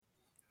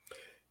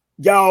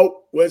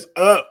Yo, what's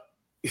up?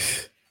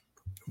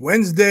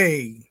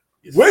 Wednesday,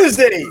 and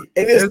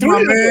it's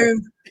my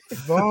man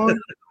Vaughn.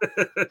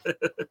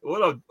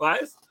 What up,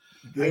 Bias?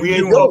 Good. We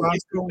ain't talked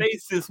face to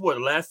face since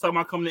what? Last time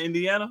I come to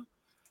Indiana.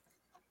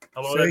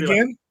 Say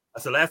again.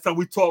 I said last time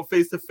we talked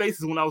face to face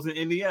is when I was in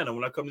Indiana.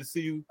 When I come to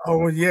see you. Oh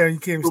well, yeah, you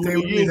came stay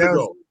with me. Years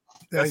ago.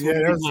 That's when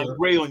you had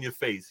gray on your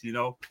face, you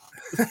know.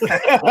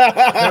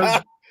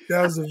 that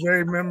was a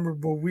very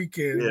memorable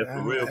weekend.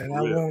 Yeah, for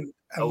real.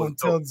 I won't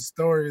tell the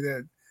story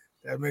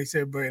that makes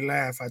everybody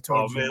laugh. I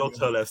told you. Oh man, don't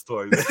tell that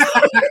story, man.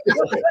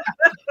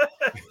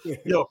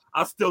 Yo,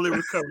 I'm still in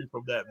recovery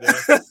from that, man.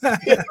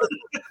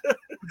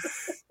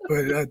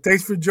 But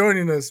thanks for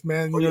joining us,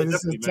 man. You know,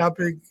 this is a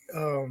topic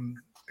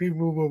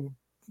people will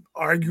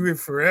argue it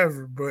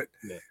forever, but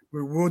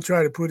we'll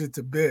try to put it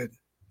to bed.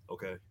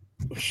 Okay.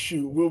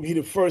 Shoot, we'll be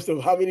the first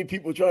of how many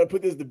people trying to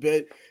put this to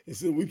bed. And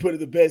so we put it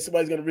to bed,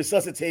 somebody's gonna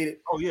resuscitate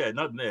it. Oh yeah,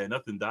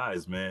 nothing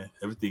dies, man.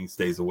 Everything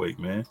stays awake,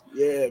 man.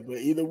 Yeah, but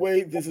either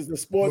way, this is the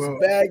Sports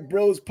Bag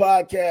Bros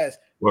podcast.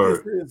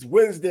 This is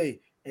Wednesday,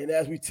 and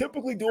as we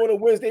typically do on a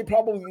Wednesday,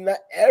 probably not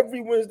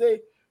every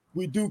Wednesday,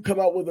 we do come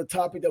out with a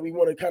topic that we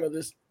want to kind of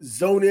just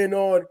zone in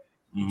on,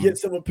 get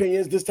some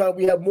opinions. This time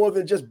we have more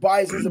than just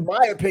biases, in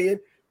my opinion.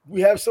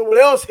 We have someone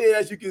else here,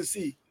 as you can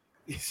see.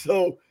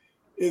 So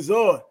it's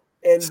on.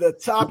 And the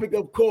topic,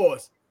 of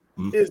course,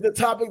 is the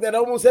topic that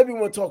almost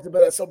everyone talked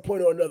about at some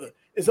point or another.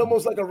 It's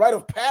almost like a rite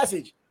of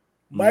passage.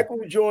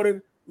 Michael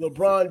Jordan,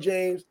 LeBron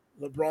James,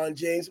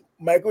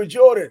 Michael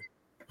Jordan.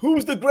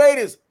 Who's the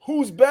greatest?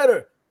 Who's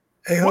better?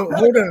 Hey, hold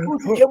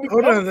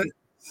on.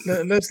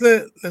 Let's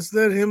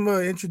let him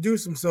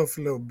introduce himself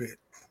a little bit.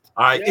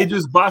 All right,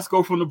 Idris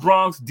Bosco from the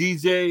Bronx,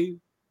 DJ,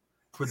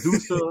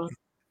 producer.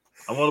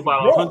 I'm on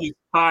about 100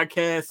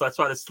 podcasts. So I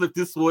try to slip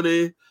this one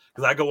in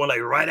because I go on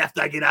like right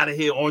after I get out of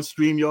here on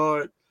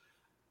StreamYard.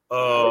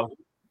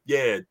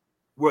 Yeah,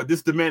 well, this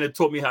is the man that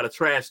taught me how to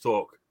trash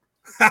talk.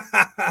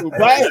 I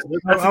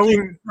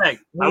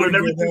learned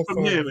everything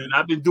from him, and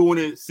I've been doing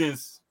it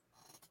since.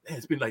 Man,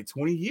 it's been like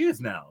 20 years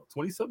now,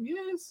 20-something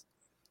years.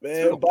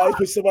 Man, Bias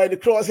put somebody in the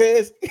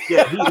crosshairs.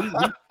 Yeah,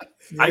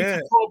 I used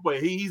to talk,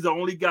 but he's the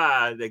only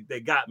guy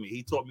that got me.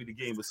 He taught me the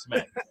game of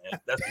smack. Man.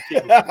 That's the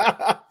king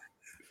of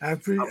I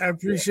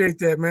appreciate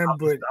that, man. I'm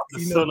the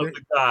son of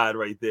the God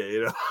right there.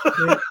 You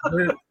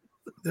know,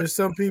 there's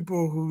some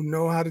people who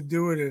know how to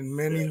do it, and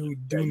many who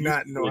do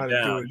not know how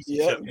to do it.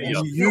 Yeah,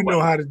 you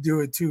know how to do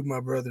it too, my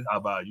brother. How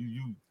about you?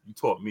 You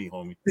taught me,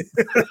 homie.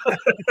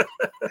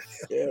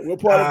 Yeah, what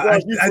part of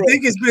I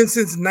think it's been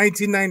since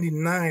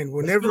 1999.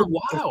 Whenever, it's been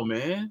a while,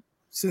 man.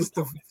 Since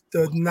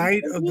the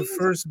night of the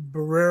first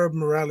Barrera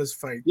Morales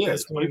fight. Yeah,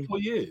 that's 24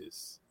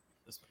 years.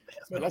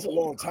 That's a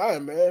long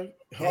time, man.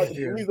 Hard to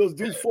believe those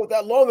dudes fought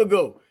that long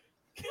ago.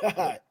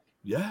 God.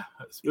 Yeah,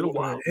 it's been a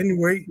while.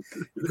 Anyway,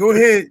 go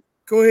ahead.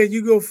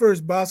 You go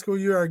first, Bosco.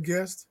 You're our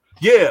guest.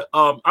 Yeah,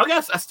 I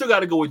guess I still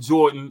got to go with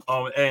Jordan.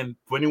 And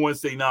for anyone to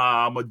say,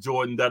 "Nah, I'm a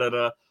Jordan,"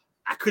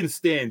 I couldn't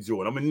stand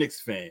Jordan. I'm a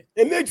Knicks fan.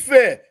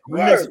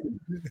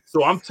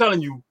 So I'm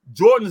telling you,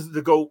 Jordan is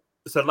the GOAT.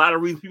 It's a lot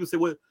of reasons people say,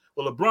 well,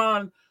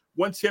 LeBron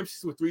won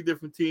championships with 3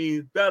 different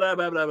teams. Blah, blah,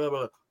 blah, blah, blah,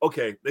 blah.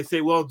 Okay, they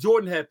say, well,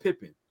 Jordan had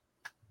Pippen.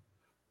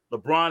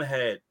 LeBron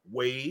had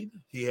Wade.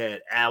 He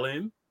had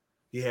Allen.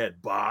 He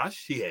had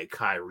Bosh. He had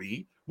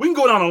Kyrie. We can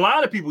go down a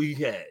line of people he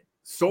had.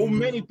 So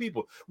many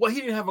people. Well,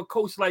 he didn't have a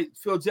coach like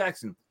Phil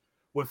Jackson.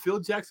 When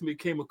Phil Jackson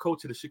became a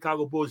coach of the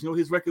Chicago Bulls, you know what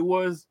his record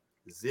was?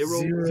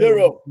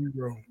 Zero.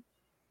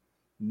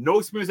 No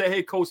experience as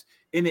head coach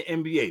in the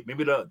NBA.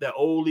 Maybe that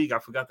old league. I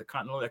forgot the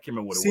continental. I can't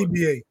remember what it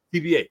was.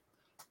 CBA.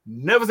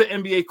 Never was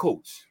an NBA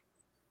coach.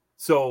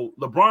 So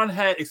LeBron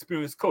had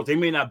experienced coach. They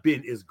may not have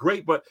been as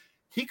great, but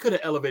he could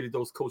have elevated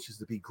those coaches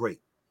to be great.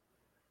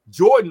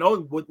 Jordan,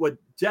 what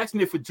Jackson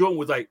did for Jordan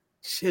was like,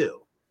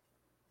 chill.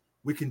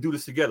 We can do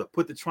this together.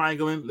 Put the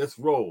triangle in. Let's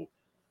roll.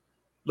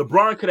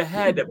 LeBron could have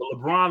had that, but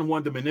LeBron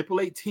wanted to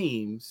manipulate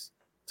teams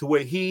to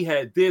where he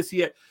had this.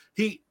 If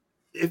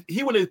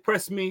he would have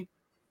impressed me,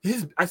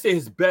 his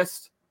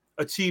best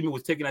achievement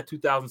was taking that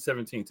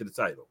 2017 to the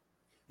title.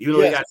 Even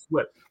though they got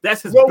swept.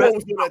 That's his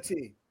best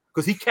team.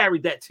 Because he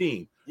carried that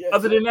team. Yes,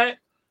 Other than that,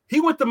 he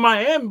went to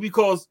Miami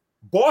because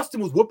Boston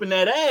was whooping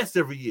that ass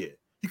every year.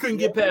 He couldn't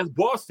get past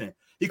Boston.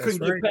 He couldn't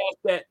get past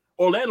that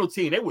Orlando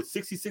team. They were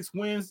 66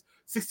 wins,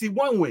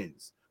 61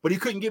 wins. But he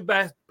couldn't get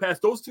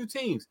past those 2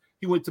 teams.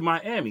 He went to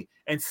Miami.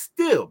 And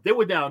still, they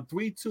were down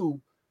 3-2.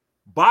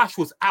 Bosh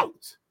was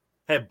out.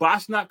 Had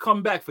Bosh not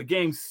come back for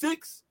game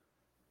 6,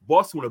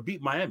 Boston would have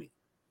beat Miami.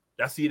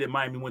 That's the year that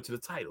Miami went to the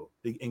title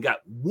and got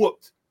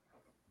whooped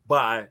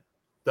by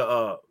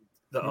the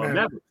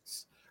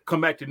Mavericks. Come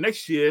back the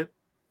next year,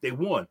 they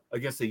won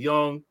against a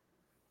young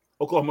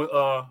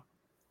Oklahoma.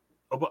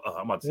 I'm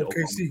about to say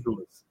OKC.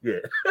 Oklahoma. Yeah,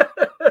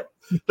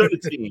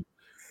 13.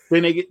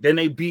 Then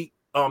they beat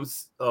San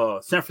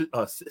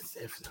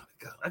Francisco.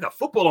 I got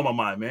football on my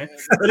mind, man.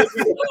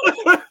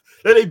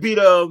 Then they beat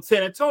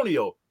San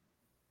Antonio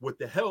with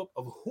the help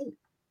of who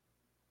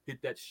hit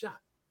that shot.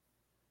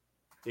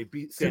 They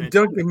beat San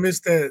Antonio. Duncan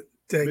missed that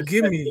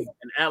gimme,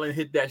 and Allen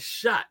hit that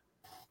shot.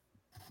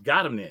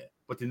 got him there.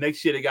 But the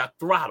next year they got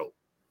throttled.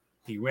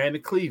 He ran to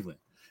Cleveland.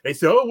 They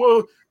said, "Oh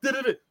well."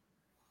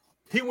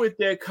 He went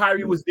there.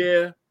 Kyrie was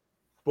there,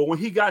 but when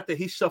he got there,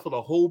 he shuffled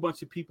a whole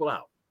bunch of people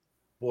out.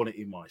 Brought in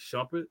Iman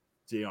Shumpert,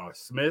 J.R.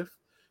 Smith,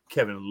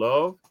 Kevin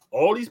Love,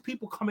 all these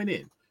people coming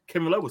in.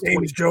 Kevin Love was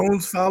James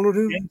Jones followed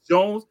him. James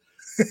Jones.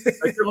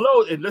 Kevin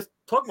Love, and let's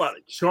talk about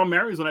it. Sean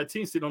Marion's on that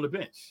team sitting on the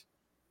bench.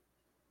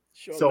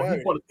 He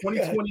brought a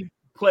 2020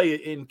 player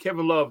in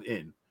Kevin Love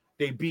in.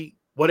 They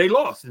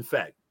lost, in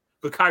fact,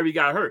 but Kyrie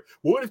got hurt.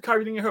 Well, what if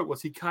Kyrie didn't get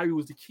hurt? Kyrie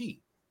was the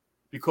key.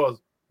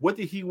 Because what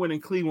did he win in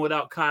Cleveland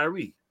without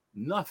Kyrie?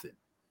 Nothing.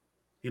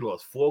 He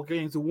lost 4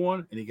 games to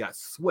 1, and he got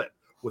swept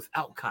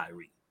without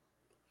Kyrie.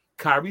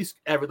 Kyrie's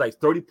averaged like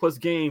 30-plus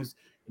games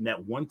in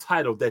that one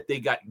title that they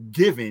got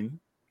given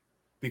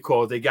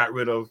because they got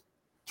rid of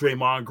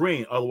Draymond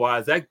Green.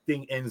 Otherwise, that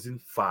thing ends in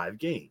 5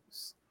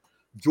 games.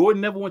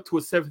 Jordan never went to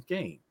a 7th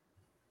game.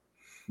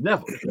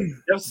 Never.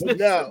 But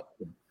now,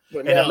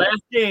 the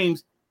last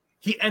games,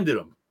 he ended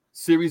them.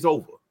 Series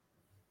over.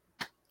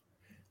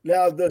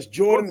 Now, does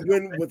Jordan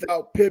win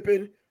without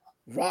Pippen,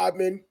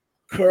 Rodman,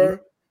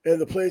 Kerr, and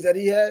the players that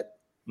he had?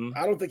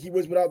 I don't think he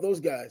wins without those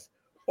guys.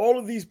 All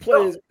of these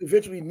players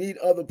eventually need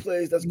other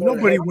players. That's going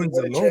Nobody to wins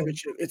win a alone.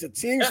 Championship. It's a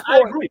team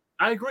sport.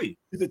 I agree.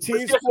 It's a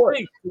team sport.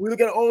 We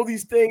look at all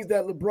these things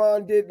that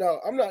LeBron did. Now,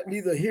 I'm not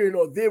neither here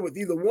nor there with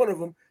either one of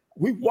them.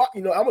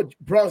 I'm a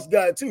Bronx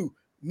guy too.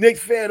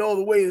 Knicks fan all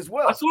the way as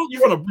well. I saw you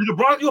from the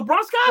Bronx. You a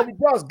Bronx guy? I'm a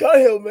Bronx Gun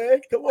Hill,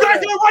 man. Come on. Gun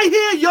Hill right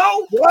here,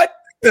 yo. What?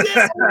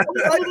 Yeah,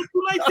 I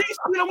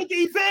went to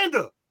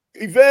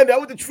Evander. I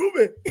went to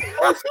Truman.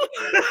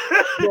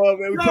 Bro,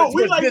 man,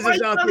 we like right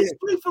down the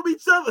street from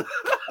each other.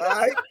 All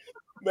right.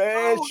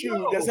 Man,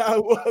 shoot, that's how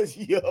it was,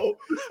 yo.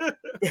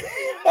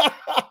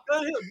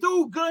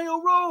 Gun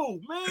Hill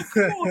Road, man.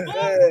 Come on,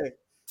 man.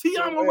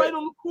 Tiama right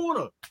on the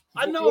corner.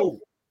 I know.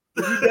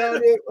 You down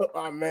there?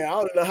 Oh man, I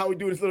don't know how we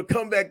do this little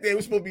comeback there.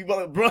 We're supposed to be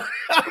LeBron.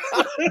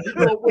 We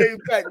go way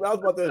back. I was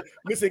about to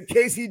listen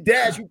Casey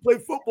Dash, who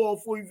played football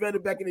for Evander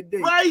back in the day.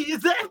 Right,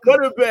 exactly.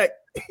 Running back.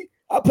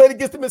 I played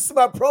against him in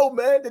semi-pro,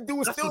 man. The dude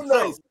was still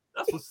nice.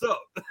 That's what's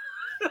up.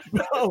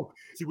 Bro,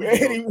 see,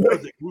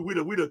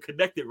 we done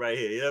connected right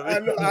here. You know what I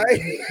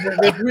mean?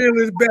 The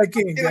real is back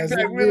in, guys.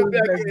 Real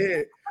back in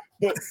here.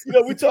 But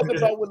we talking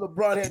about what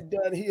LeBron had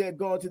done. He had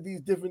gone to these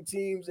different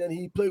teams and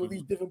he played with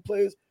these different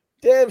players.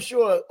 Damn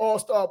sure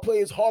all-star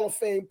players, Hall of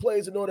Fame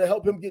players in order to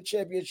help him get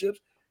championships.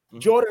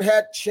 Jordan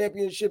had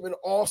championship and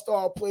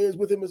all-star players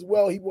with him as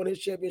well. He won his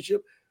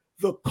championship.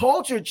 The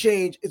culture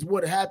change is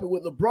what happened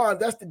with LeBron.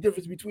 That's the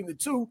difference between the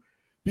two,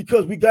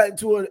 because we got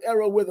into an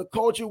era where the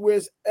culture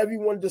was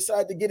everyone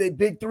decided to get a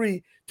big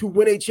 3 to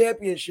win a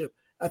championship.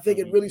 I think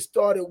it really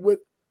started with,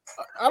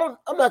 I'm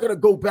not going to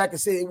go back and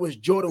say it was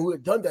Jordan who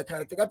had done that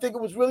kind of thing. I think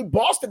it was really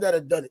Boston that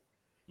had done it,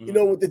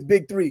 with the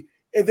big 3.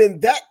 And then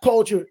that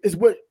culture is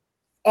what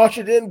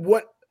ushered in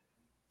what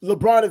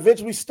LeBron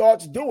eventually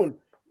starts doing.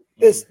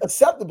 It's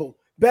acceptable.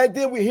 Back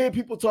then, we hear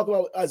people talk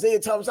about Isaiah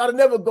Thomas. I'd have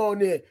never gone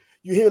there.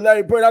 You hear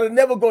Larry Bird. I'd have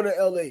never gone to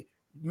L.A.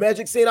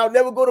 Magic saying I'll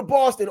never go to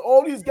Boston.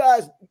 All these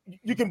guys,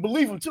 you can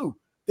believe them too.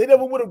 They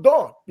never would have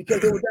gone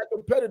because they were that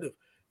competitive.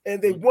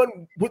 And they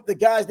won with the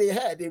guys they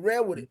had. They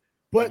ran with it.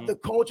 But the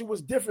culture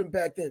was different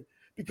back then,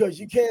 because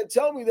you can't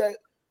tell me that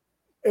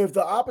if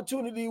the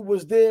opportunity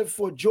was there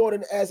for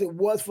Jordan as it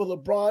was for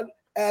LeBron,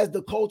 as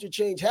the culture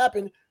change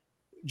happened,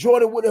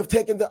 Jordan would have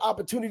taken the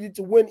opportunity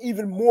to win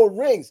even more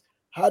rings.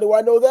 How do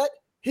I know that?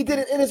 He did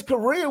it in his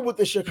career with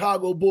the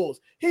Chicago Bulls.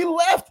 He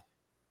left,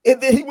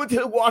 and then he went to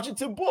the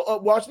Washington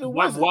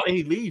Wizards. Why did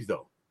he leave,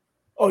 though?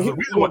 Oh, he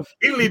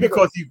didn't leave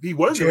because he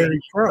wasn't Jerry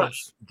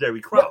Krause. Jerry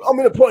Krause. I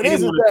mean, the point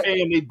is that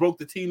they broke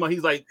the team.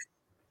 He's like,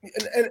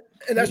 and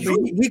that's true.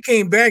 He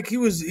came back. He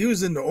was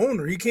in the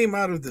owner. He came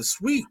out of the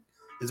suite.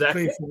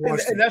 Exactly.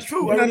 And that's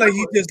true. It's not like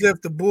he just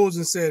left the Bulls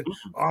and said,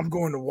 I'm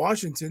going to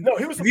Washington. No,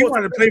 he was. If he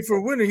wanted to play for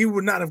a winner, he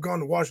would not have gone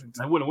to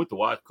Washington. I wouldn't have went to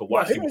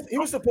Washington. No, he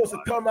was supposed to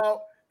come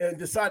out and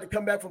decide to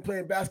come back from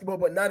playing basketball,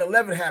 but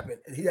 9/11 happened,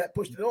 and he had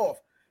pushed it off.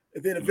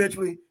 And then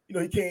eventually,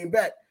 he came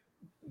back.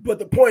 But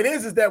the point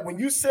is that when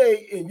you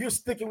say, and you're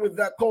sticking with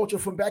that culture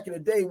from back in the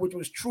day, which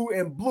was true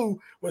and blue,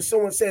 when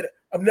someone said,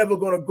 I'm never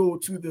going to go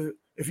to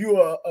if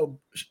you're a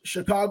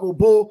Chicago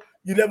Bull,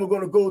 you're never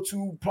going to go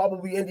to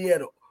probably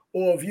Indiana.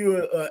 Or if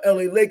you're a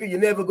LA Laker, you're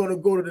never going to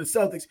go to the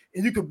Celtics.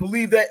 And you could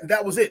believe that, and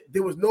that was it.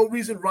 There was no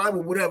reason, rhyme,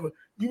 or whatever.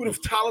 You would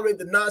have tolerated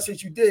the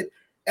nonsense you did,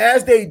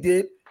 as they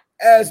did,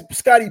 as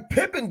Scottie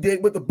Pippen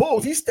did with the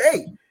Bulls. He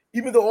stayed.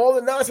 Even though all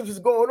the nonsense was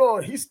going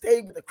on, he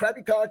stayed with the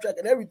crappy contract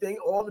and everything,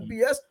 all the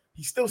BS,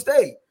 he still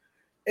stayed.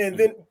 And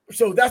then,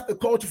 so that's the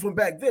culture from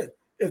back then.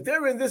 If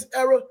they're in this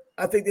era,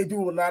 I think they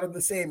do a lot of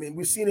the same. And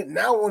we've seen it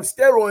now on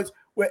steroids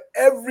where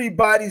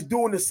everybody's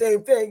doing the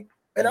same thing.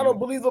 And I don't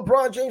believe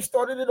LeBron James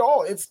started it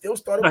all. It still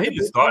started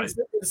with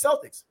the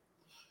Celtics.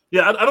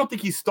 Yeah, I don't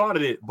think he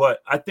started it, but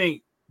I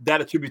think that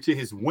attributes to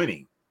his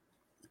winning.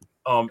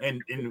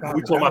 And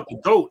we talk about the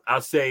GOAT, I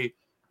say,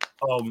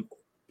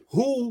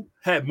 who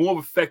had more of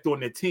an effect on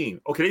their team?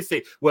 Okay, they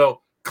say,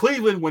 well,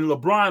 Cleveland, when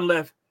LeBron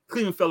left,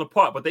 Cleveland fell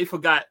apart, but they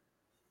forgot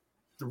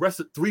the rest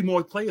of 3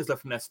 more players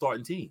left from that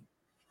starting team.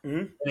 Mm-hmm.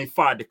 And they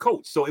fired the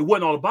coach. So it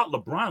wasn't all about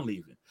LeBron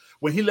leaving.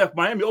 When he left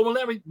Miami,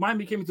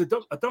 Miami came into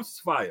a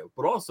dumpster fire.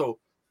 But also,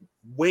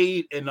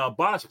 Wade and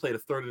Bosh played a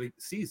third of the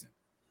season.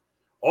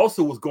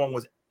 Also was going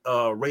was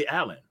Ray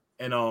Allen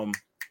and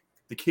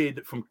the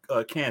kid from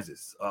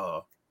Kansas,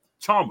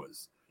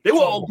 Chalmers. They were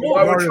all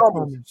gone.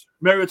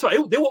 Mario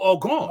Chalmers. They were all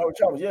gone. Mario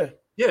Chalmers, yeah.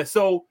 Yeah,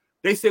 so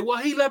they said, well,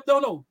 he left.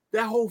 No.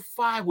 That whole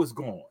 5 was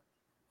gone.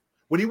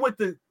 When he went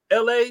to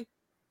L.A.,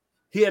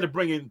 he had to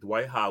bring in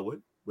Dwight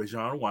Howard,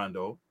 Rajon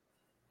Rondo,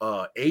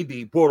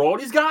 AD, brought all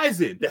these guys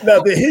in.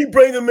 Now, did he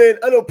bring them in?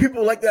 I know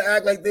people like to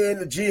act like they're in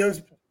the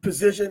GM's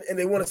position, and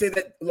they want to say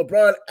that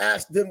LeBron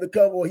asked them to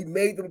come or he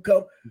made them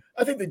come.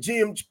 I think the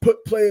GM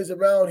put players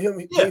around him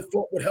they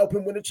thought would help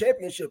him win a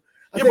championship.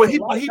 But he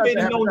made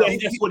him know that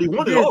that's what he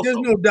wanted. There's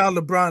no doubt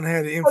LeBron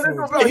had an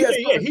influence.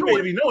 He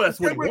made him know that's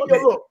what he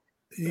wanted. Look,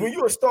 when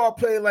you're a star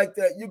player like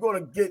that, you're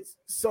going to get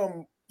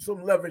some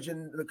leverage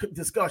in the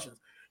discussions.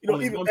 You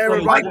know, even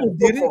Aaron Michael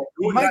did it.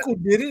 Michael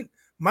did it.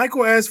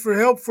 Michael asked for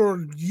help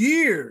for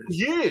years.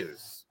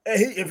 And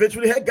he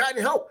eventually had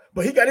gotten help,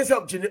 but he got his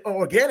help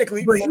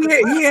organically. But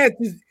he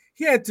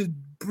had to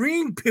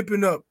bring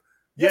Pippen up.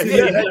 Yeah,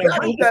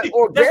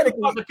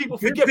 organically. People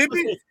forget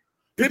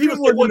Pippen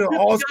wasn't an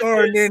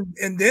all-star,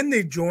 and then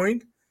they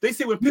joined. They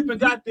say when Pippen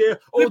got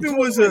there, Pippen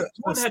was a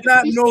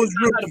snot-nosed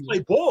rookie. Play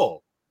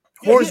ball.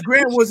 Horace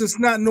Grant was a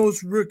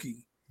snot-nosed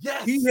rookie.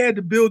 Yes, he had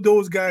to build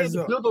those guys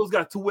up. Build those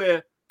guys to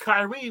where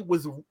Kyrie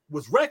was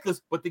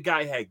reckless, but the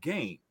guy had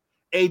game.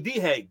 AD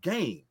had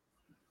game.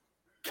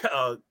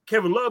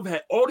 Kevin Love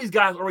had all these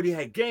guys already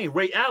had game.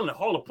 Ray Allen,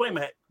 Hall of Fame,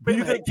 had. Do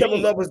you think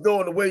Kevin Love was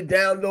on the way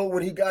down though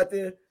when he got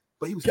there?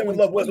 But Kevin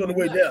Love was on the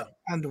way down.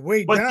 On the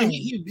way down,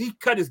 he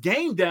cut his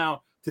game down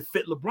to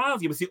fit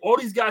LeBron's game. But see, all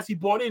these guys he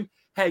brought in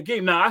had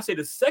game. Now I say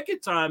the second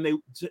time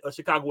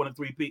Chicago won a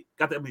 3-peat,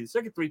 the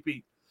second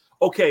 3-peat.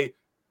 Okay,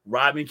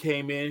 Rodman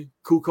came in,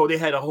 Kukoc. They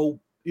had a whole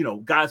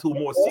guys who were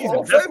more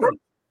seasoned.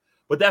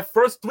 But that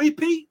first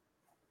 3-peat,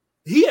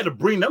 he had to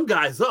bring them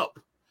guys up.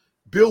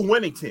 Bill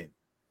Wennington.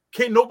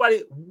 Can't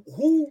nobody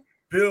who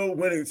Bill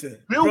Wennington.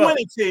 Bill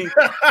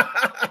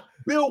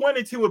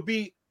Wennington would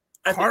be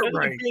at the end of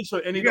the bench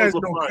or any you guys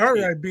know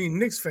Cartwright being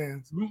Knicks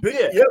fans.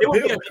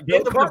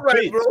 Bill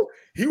Cartwright, bro.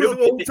 He was the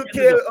one who took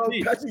care of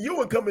Patrick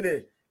Ewing coming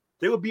in.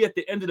 They would be at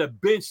the end of the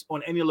bench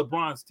on any of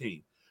LeBron's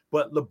team.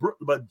 But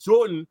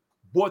Jordan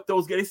bought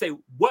those guys. They say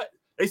what?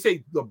 They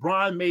say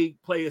LeBron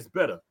made players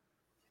better.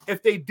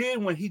 If they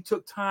did when he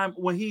took time,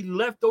 when he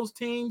left those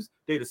teams,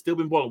 they'd have still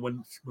been balling.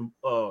 When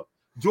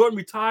Jordan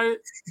retired,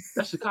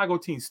 that Chicago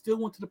team still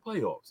went to the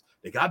playoffs.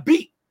 They got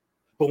beat.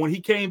 But when he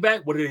came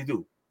back, what did they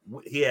do?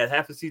 He had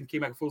half a season,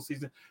 came back a full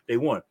season. They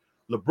won.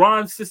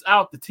 LeBron sits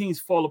out, the teams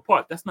fall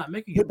apart. That's not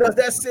making it. But does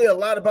that say a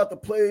lot about the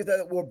players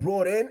that were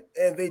brought in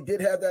and they did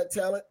have that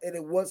talent and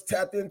it was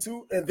tapped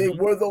into and they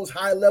were those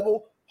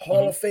high-level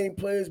Hall of Fame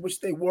players, which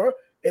they were,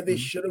 and they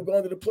should have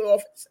gone to the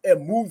playoffs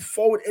and moved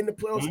forward in the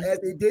playoffs as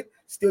they did,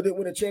 still didn't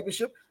win a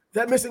championship.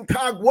 That missing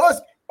cog was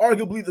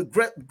arguably the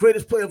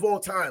greatest player of all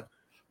time.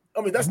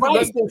 I mean, that's no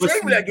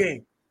shame in that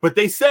game. But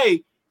they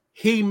say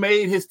he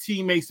made his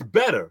teammates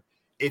better.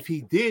 If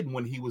he did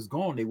when he was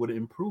gone, they would have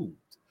improved.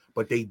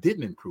 But they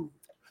didn't improve.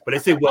 But they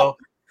say, well,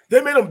 they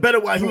made him better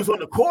while he was on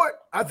the court.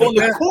 I think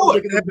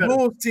that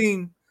Bulls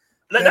team.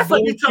 That's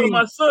like me telling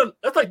my son.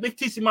 That's like me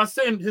teaching my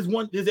son his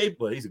eight.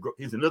 But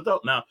he's an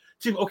adult now.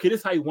 Okay, this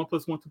is how you 1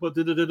 + 1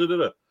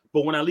 2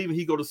 But when I leave and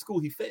he go to school,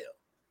 he failed.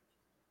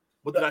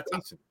 What did I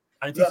teach him?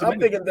 I'm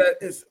thinking that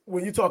is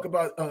when you talk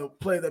about a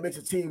player that makes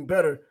a team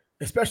better,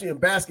 especially in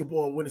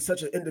basketball, when it's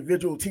such an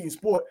individual team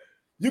sport,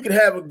 you can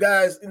have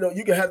guys,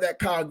 you can have that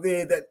cog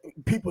there that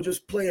people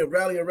just play and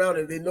rally around,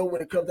 and they know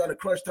when it comes down to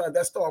crunch time,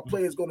 that star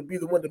player is going to be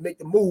the one to make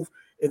the move,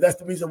 and that's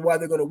the reason why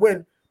they're going to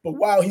win. But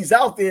while he's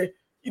out there,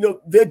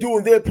 they're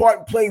doing their part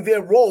and playing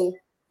their role,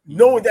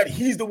 knowing that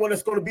he's the one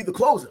that's going to be the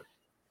closer.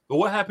 But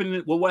what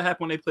happened? What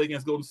happened when they played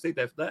against Golden State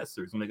that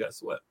series when they got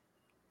swept?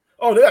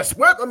 Oh, they got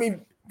swept. I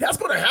mean, that's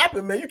going to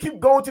happen, man. You keep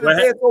going to the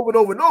dance over and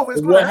over and over.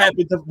 It's what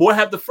happened? What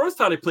happened the first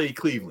time they played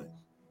Cleveland?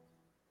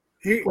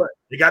 They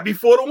got beat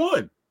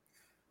 4-1.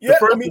 Yeah,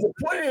 the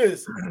point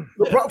is,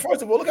 LeBron,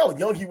 first of all, look how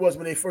young he was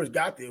when they first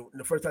got there.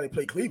 The first time they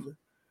played Cleveland,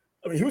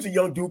 I mean, he was a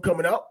young dude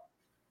coming out.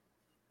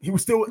 He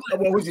was still,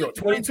 what was he,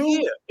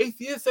 22? 8th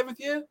year, 7th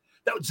year.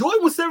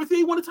 Jordan was 7th year.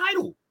 He won a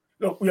title.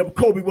 No, but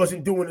Kobe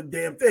wasn't doing a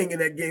damn thing in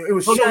that game. It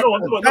was Shaq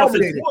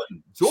dominated.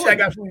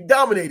 Shaq absolutely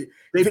dominated.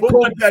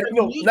 Kobe got,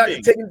 not to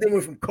take anything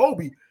away from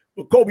Kobe,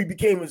 but Kobe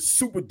became a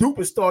super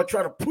duper star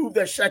trying to prove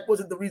that Shaq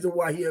wasn't the reason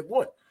why he had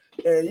won.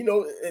 And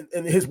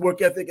and his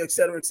work ethic, et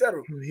cetera, et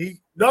cetera.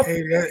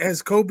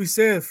 As Kobe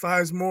said,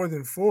 5's more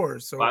than 4.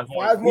 So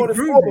 5's more than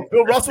 4. But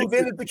Bill Russell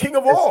then is the king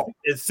of all.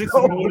 It's 6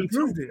 more than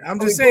 2. I'm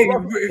just saying,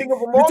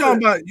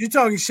 you're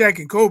talking Shaq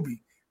and Kobe.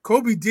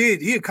 Kobe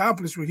he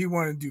accomplished what he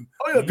wanted to do.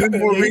 Oh yeah,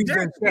 more rings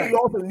than Shaq. He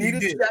also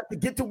needed Shaq to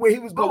get to where he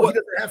was going. He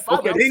doesn't have 5.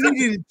 Okay, they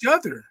needed each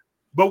other.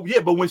 But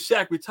when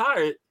Shaq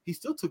retired, he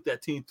still took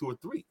that team to a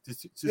 3.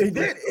 He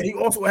did, and he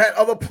also had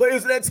other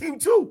players in that team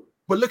too.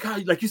 But look how,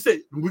 like you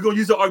said, we're gonna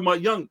use the argument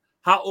about Young.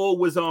 How old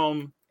was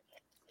I'm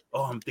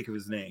thinking of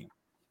his name.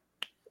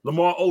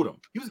 Lamar Odom.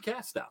 He was a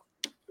cast out.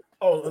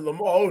 Oh,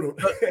 Lamar Odom.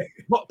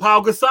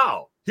 Paul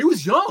Gasol. He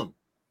was young.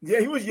 Yeah,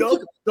 he was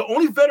young. The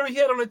only veteran he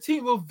had on the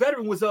team, was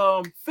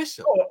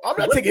Fisher. Oh, I'm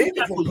not taking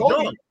anything from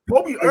Kobe.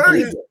 Kobe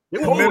earned his.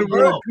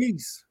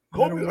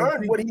 Kobe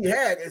earned what he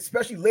had,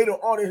 especially later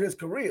on in his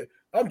career.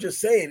 I'm just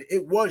saying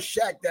it was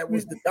Shaq that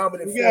was the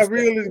dominant. Yeah,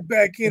 really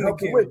back in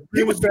again.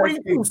 He was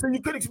 22, so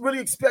you couldn't really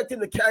expect him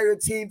to carry a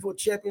team for a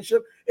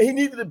championship, and he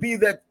needed to be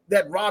that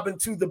Robin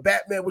to the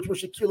Batman, which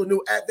was Shaquille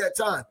O'Neal at that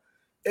time.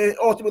 And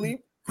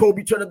ultimately,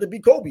 Kobe turned out to be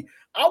Kobe.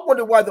 I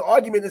wonder why the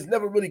argument is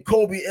never really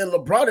Kobe and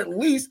LeBron, at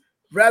least,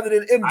 rather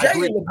than MJ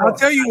and LeBron.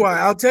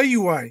 I'll tell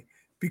you why.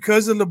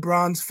 Because of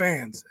LeBron's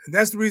fans. And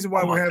that's the reason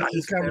why we're having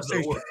this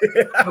conversation.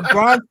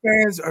 LeBron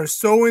fans are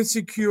so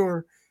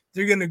insecure.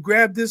 They're going to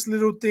grab this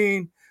little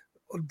thing.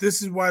 Oh,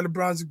 this is why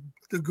LeBron's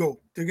the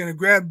GOAT. They're going to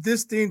grab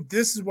this thing.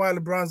 This is why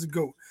LeBron's the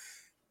GOAT.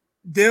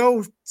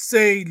 They'll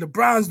say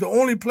LeBron's the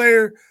only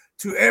player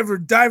to ever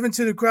dive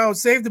into the crowd,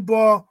 save the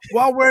ball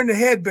while wearing the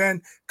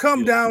headband,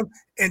 come down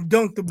and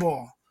dunk the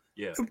ball.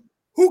 Yeah.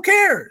 Who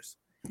cares?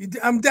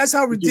 That's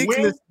how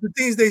ridiculous the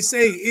things they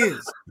say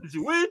is. Did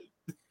you win?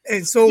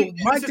 And so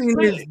my thing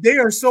is, they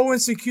are so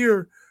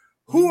insecure.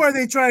 Who are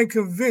they trying to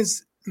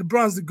convince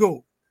LeBron's the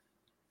GOAT?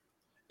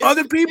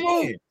 Other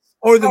people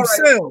or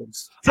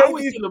themselves?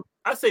 Right.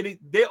 I say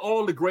they're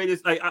all the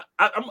greatest. Like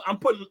I'm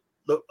putting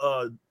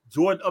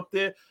Jordan up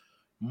there.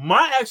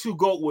 My actual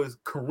GOAT was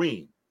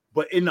Kareem,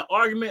 but in the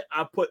argument,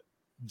 I put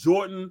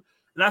Jordan,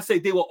 and I say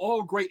they were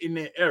all great in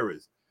their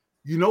eras.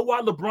 You know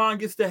why LeBron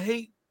gets the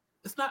hate?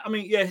 It's not. I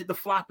mean, yeah, the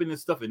flopping and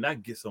stuff, and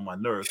that gets on my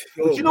nerves.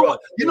 But you know what?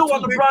 You know why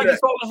LeBron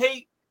gets all the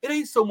hate? It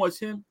ain't so much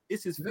him.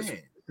 It's his fans.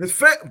 His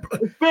fans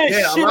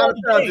shit on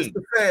the game.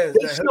 The fans.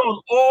 They shit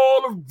on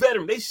all the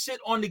veterans. They shit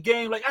on the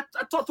game. Like I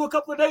talked to a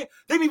couple of days.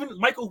 They didn't even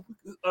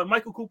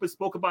Michael Cooper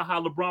spoke about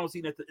how LeBron was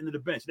eating at the end of the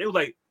bench. They were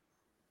like,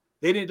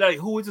 they didn't like,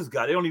 who is this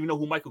guy? They don't even know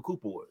who Michael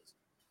Cooper was.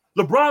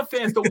 LeBron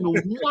fans don't know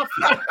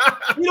nothing.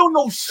 We don't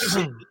know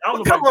shit.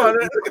 Come on,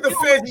 look at the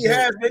fans he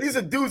has, man. These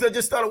are dudes that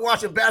just started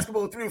watching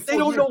basketball 3 or 4 years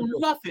ago. They don't know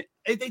nothing.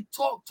 And they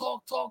talk.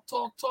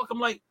 I'm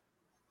like,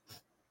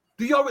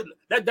 do y'all really,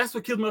 that's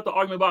what kills me about the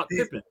argument about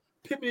Pippen.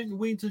 Pippen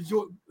went to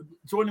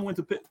Jordan went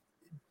to Pippen.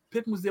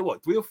 Pippen was there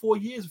 3 or 4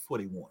 years before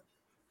they won.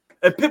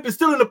 And Pippen's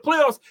still in the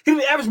playoffs. He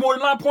didn't average more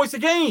than 9 points a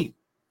game.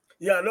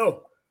 Yeah, I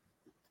know.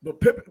 But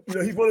Pippen,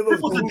 he's one of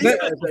those.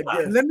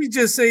 Let me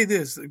just say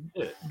this,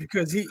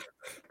 because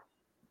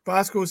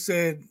Bosco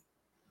said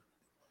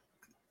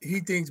he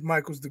thinks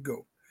Michael's the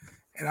GOAT.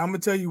 And I'm going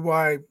to tell you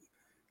why.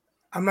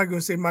 I'm not going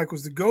to say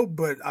Michael's the GOAT,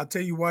 but I'll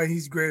tell you why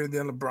he's greater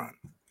than LeBron.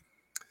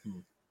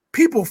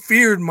 People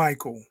feared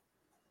Michael.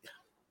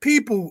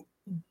 People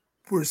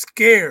were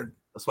scared.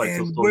 That's why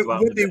and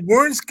when they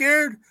weren't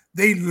scared,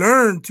 they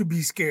learned to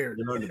be scared.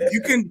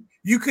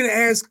 You can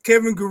ask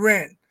Kevin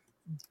Garnett.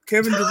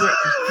 Kevin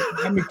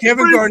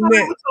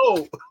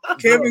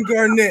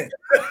Garnett.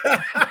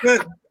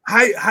 But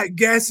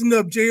gassing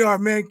up JR,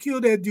 man.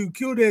 Kill that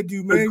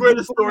dude, man. The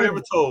greatest story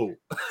ever told.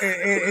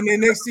 And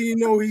then next thing you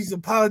know, he's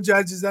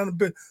apologizes on the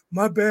bed.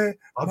 My bad.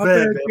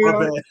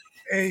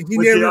 And he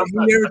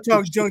never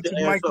talked junk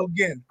to Michael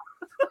again.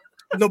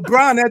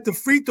 LeBron at the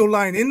free throw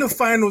line in the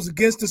finals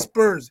against the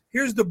Spurs.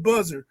 Here's the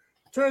buzzer.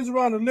 Turns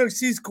around and looks,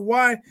 sees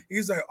Kawhi.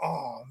 He's like,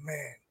 oh,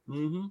 man.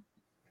 Mm-hmm.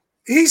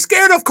 He's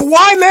scared of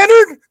Kawhi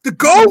Leonard, the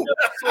GOAT?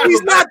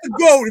 He's not the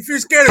GOAT if you're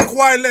scared of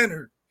Kawhi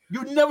Leonard.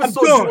 You never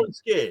saw Jordan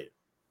scared.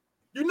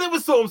 You never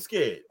saw him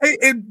scared. Hey,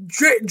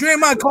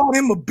 Draymond called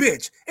him a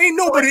bitch. Ain't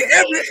nobody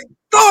ever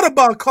thought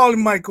about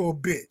calling Michael a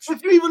bitch.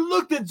 If you even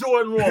looked at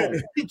Jordan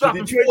wrong, he dropped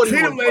him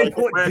 41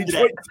 points.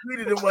 Detroit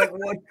tweeted him like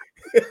one.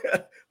 Or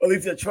at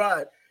least they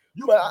tried.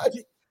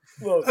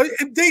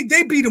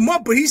 They beat him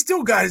up, but he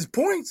still got his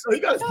points. He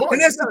got his points.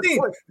 And that's the thing.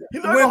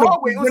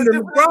 When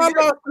LeBron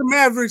lost the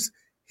Mavericks,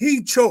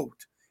 he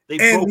choked. He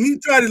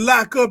tried to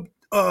lock up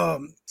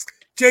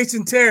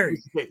Jason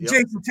Terry.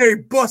 Jason Terry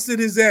busted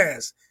his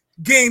ass.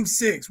 Game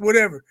 6,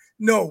 whatever.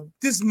 No,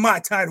 this is my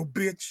title,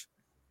 bitch.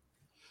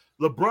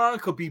 LeBron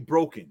could be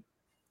broken.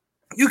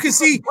 You can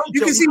see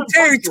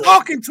Terry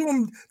talking to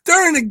him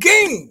during the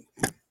game.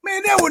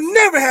 Man, that would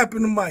never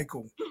happen to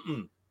Michael.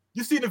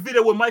 You see the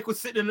video where Michael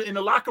sitting in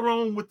the locker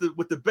room with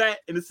the bat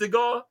and the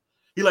cigar?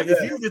 He like,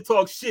 if you can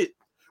talk shit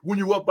when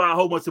you up by a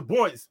whole bunch of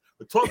points,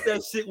 but talk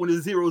that shit when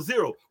it's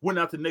 0-0. Went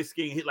out the next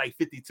game, hit like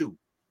 52.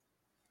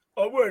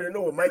 Oh, we already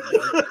know what Mike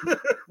does.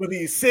 Whether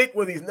he's sick,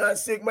 whether he's not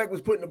sick, Mike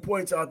was putting the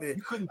points out there.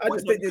 I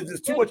just think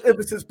there's too much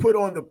emphasis put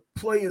on the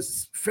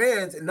players'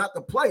 fans and not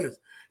the players.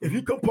 If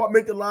you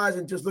compartmentalize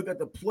and just look at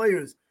the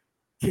players,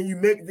 can you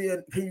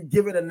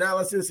give an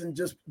analysis and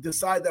just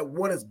decide that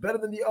one is better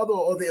than the other,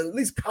 or they're at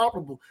least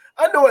comparable?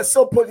 I know at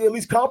some point they're at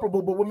least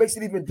comparable, but what makes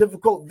it even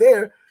difficult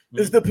there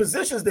is the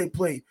positions they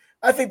played.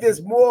 I think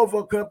there's more of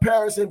a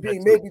comparison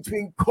being made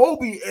between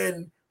Kobe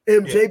and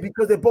MJ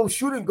because they're both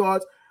shooting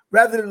guards,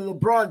 rather than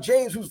LeBron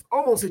James, who's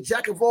almost a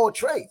jack of all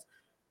trades.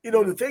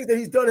 the things that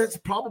he's done has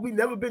probably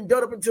never been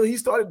done up until he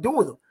started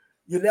doing them.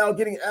 You're now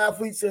getting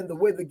athletes and the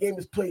way the game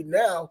is played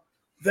now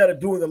that are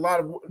doing a lot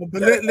of.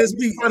 But let's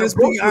be honest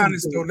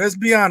though. Let's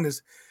be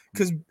honest,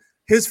 because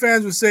his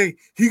fans would say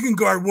he can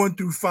guard 1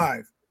 through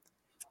 5.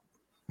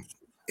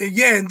 And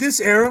yeah, in this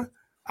era,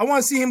 I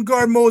want to see him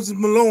guard Moses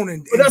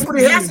Malone. But that's what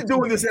he has to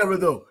do in this era,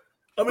 though.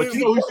 I mean,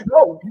 he has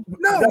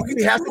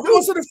to do.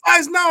 Most of the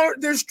fives now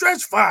they're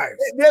stretch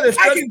fives. Yeah,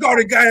 I can guard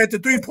a guy at the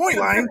 3-point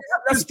line,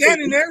 just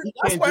standing there.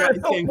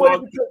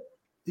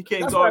 He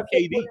can't guard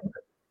KD.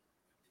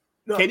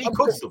 KD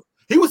cooks him.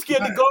 He was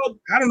scared to guard.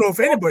 I don't know if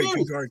anybody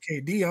can guard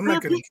KD. I'm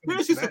not going to.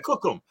 Pierce used to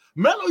cook him.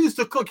 Melo used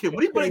to cook him.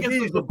 When he played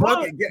against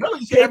LeBron,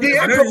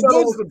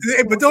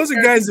 but those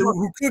are guys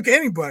who cook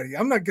anybody.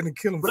 I'm not going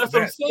to kill him. But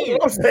that's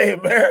what I'm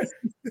saying, man.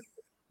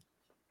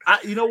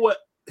 You know what?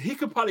 He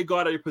could probably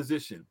guard at a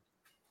position,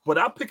 but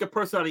I'll pick a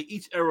person out of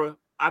each era.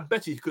 I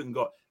bet you he couldn't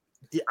guard.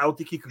 I don't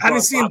think he could. I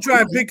didn't see him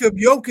try and pick up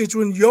Jokic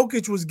when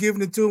Jokic was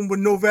giving it to him with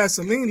no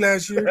Vaseline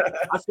last year.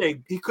 I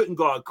say he couldn't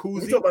guard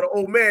Kuzma. He's talking about an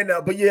old man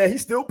now, but yeah,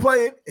 he's still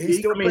playing. He's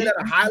still playing at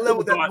a high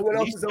level that no one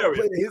else is ever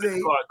playing at his age.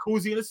 He guard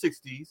Kuzma in the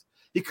 60s.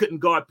 He couldn't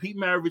guard Pete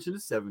Maravich in the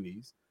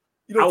 70s.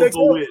 You don't think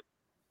so?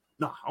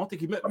 No, I don't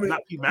think he met.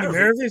 Not Pete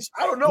Maravich.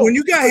 I don't know. When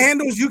you got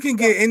handles, you can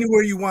get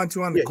anywhere you want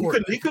to on the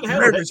court. He couldn't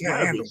handle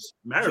handles.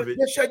 Maravich.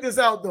 Let's check this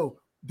out, though.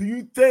 Do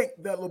you think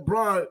that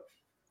LeBron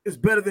is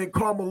better than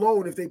Karl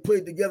Malone if they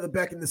played together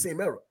back in the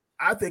same era?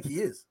 I think he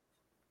is.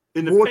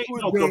 In the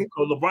paint,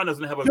 LeBron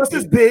doesn't have a just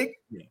as big.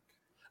 Yeah.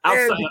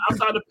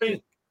 Outside the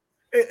paint.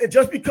 And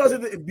just because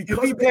of if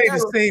he played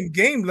the same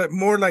game,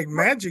 more like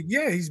Magic,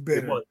 yeah, he's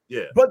better.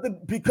 But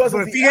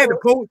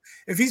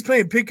if he's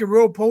playing pick and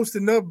roll,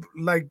 posting up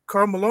like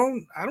Karl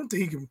Malone, I don't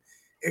think he can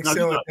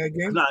excel at that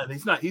game.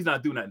 He's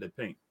not doing that in the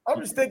paint. I'm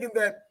just thinking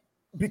that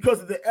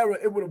because of the era,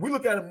 we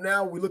look at him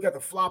now, we look at the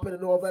flopping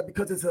and all that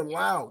because it's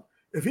allowed.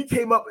 If he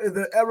came up in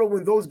the era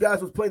when those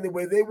guys was playing the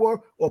way they were,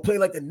 or playing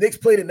like the Knicks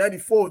played in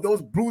 '94,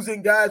 those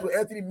bruising guys with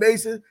Anthony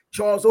Mason,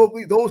 Charles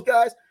Oakley, those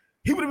guys,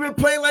 he would have been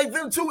playing like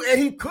them too, and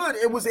he could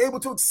and was able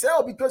to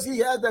excel because he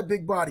has that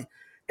big body,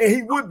 and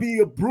he would be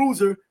a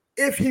bruiser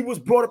if he was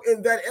brought up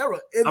in that era.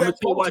 I'm gonna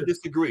tell you why I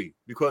disagree,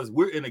 because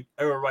we're in an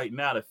era right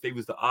now that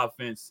favors the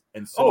offense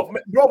and so. Oh,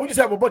 bro, we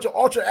just have a bunch of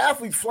ultra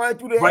athletes flying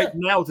through the air. Right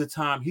now is the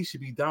time he should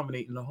be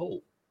dominating the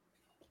whole.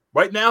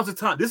 Right now is the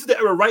time. This is the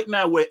era right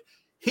now where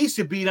he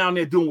should be down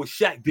there doing what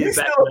Shaq did. He's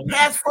back still a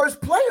pass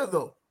first player,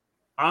 though.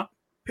 Huh?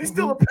 He's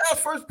still a pass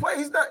first player.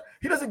 He's not.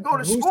 He doesn't go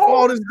to school. Whose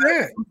fault is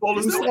that?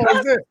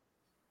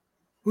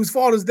 Whose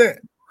fault is that?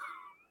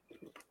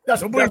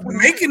 Nobody's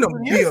making him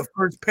be a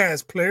first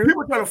pass player.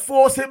 People try to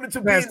force him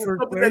into being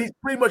something that he's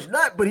pretty much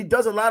not, but he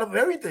does a lot of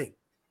everything.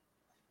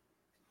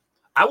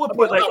 I would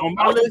put on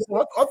my list.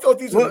 I thought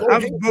these were.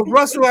 But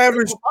Russell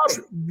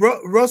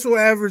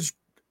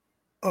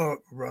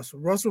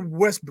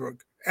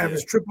Westbrook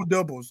averaged triple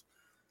doubles.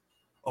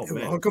 Oh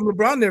man! How come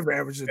LeBron never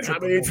averages a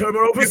triple?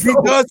 If he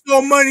does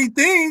so many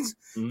things,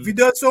 and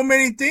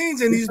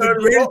he's the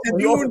greatest at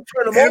doing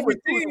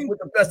everything,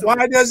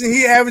 why doesn't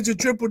he average a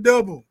triple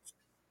double?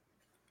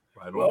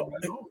 Right on.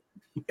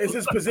 Is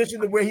his position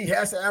the way he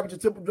has to average a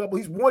triple double?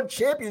 He's won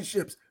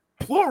championships,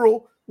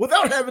 plural,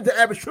 without having to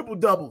average triple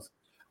doubles.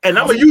 And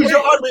I'm gonna use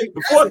your argument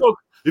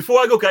before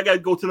I go. I gotta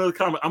go to another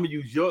comment. I'm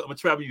gonna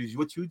try to use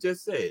what you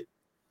just said.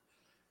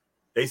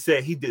 They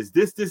say he did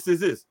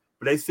this.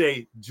 But they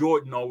say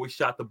Jordan always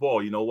shot the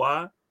ball. You know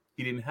why?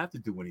 He didn't have to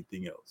do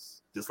anything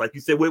else. Just like you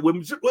said with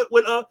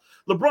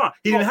LeBron.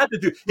 He didn't have to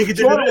do. He could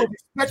Jordan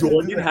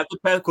didn't have to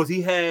pass because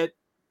he had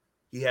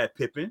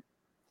Pippen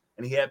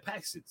and he had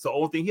Paxson. So the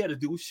only thing he had to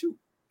do was shoot.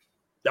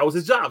 That was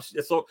his job.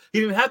 So he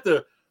didn't have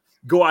to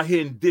go out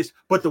here and dish.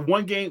 But the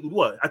one game,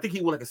 I think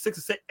he went like a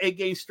 6 or 8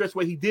 game stretch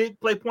where he did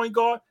play point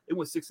guard. It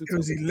went 6 and 2. It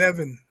was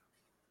 11.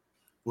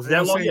 Was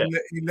that long? Yeah.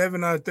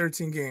 11 out of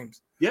 13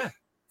 games. Yeah.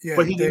 Yeah,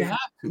 but he didn't have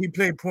to. He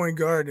played point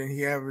guard and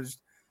he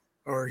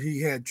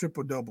had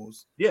triple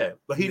doubles. Yeah,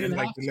 but he didn't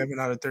like have 11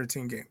 out of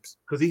 13 games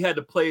because he had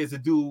the players to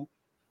do.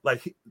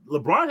 Like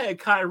LeBron had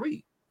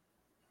Kyrie,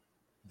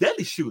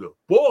 deadly shooter,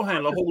 ball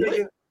handler.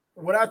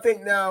 What I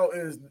think now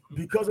is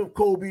because of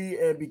Kobe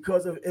and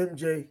because of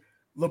MJ,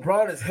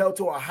 LeBron is held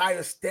to a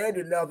higher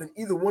standard now than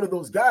either one of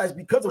those guys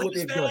because of what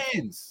they've done.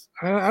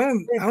 I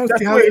don't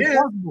see how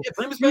it's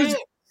possible.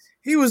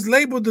 He was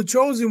labeled the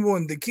chosen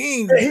one, the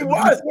king. Yeah, he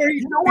was.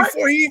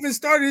 Before he even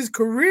started his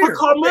career. But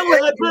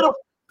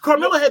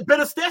Carmelo had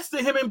better stats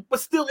than him, but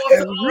still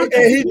lost.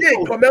 And he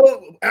did.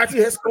 Carmelo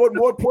actually has scored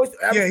more points.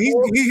 Yeah, he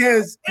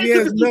has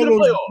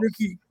Melo's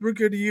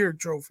rookie of the year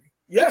trophy.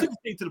 Yeah, he took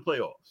the team to the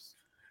playoffs.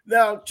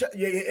 Now,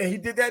 yeah, and he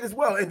did that as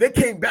well. And they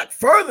came back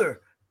further.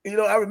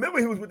 I remember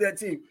he was with that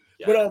team.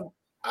 Yeah. But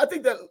I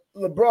think that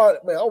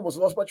LeBron, man, I almost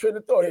lost my train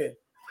of thought here.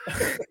 I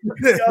was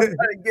trying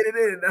to get it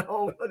in, and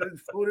now I'm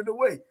just throwing it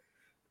away.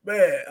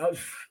 Man,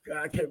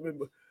 I can't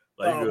remember.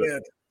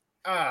 Man.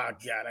 God,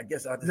 I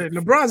guess I just...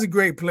 LeBron's a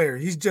great player.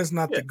 He's just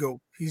not the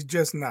GOAT. He's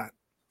just not.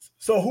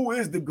 So who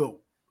is the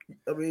GOAT?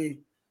 I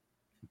mean,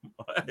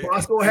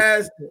 Bosco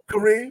has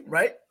Kareem,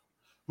 right?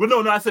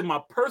 Well, no, I said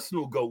my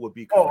personal goal would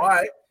be Kareem. Oh, all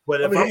right.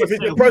 But if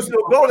it's your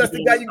personal goal, that's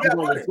the guy you got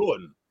on it.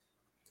 Jordan.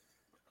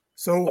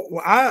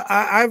 So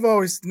I've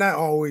always, not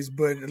always,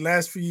 but the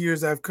last few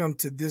years I've come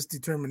to this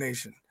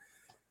determination.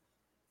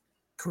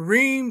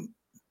 Kareem,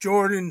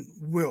 Jordan,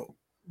 Wilt.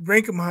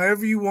 Rank them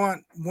however you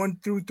want, 1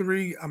 through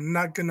 3. I'm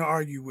not going to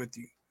argue with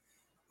you.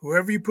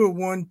 Whoever you put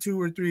 1,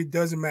 2, or 3, it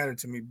doesn't matter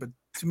to me. But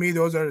to me,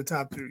 those are the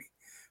top 3.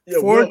 Yeah,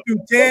 4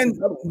 through 10.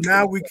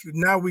 Now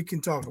we can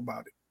talk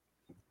about it.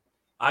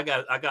 I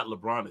got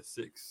LeBron at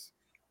 6.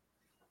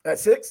 At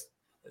 6?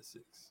 At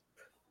 6.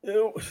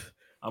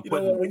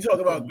 When you talk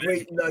about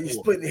great, you're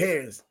splitting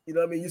hairs. You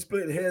know what I mean? You're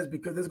splitting hairs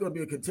because there's going to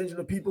be a contingent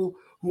of people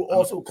who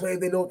also claim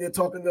they know what they're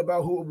talking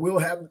about, who will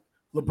have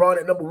LeBron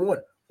at number 1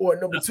 or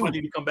number 2. That's why I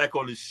need to come back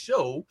on this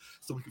show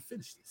so we can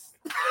finish this.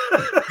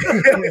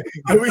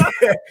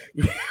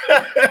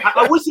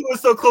 I wish it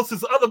was so close to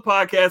this other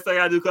podcast I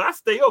got to do because I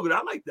stay over.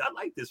 I like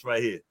this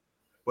right here,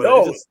 but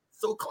it's just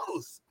so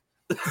close.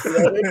 I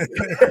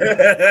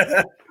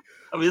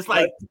mean, it's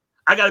like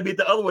I got to be at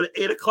the other one at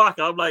 8:00.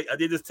 I'm like,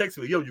 they just text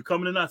me, "Yo, you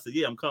coming in?" I said,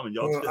 "Yeah, I'm coming,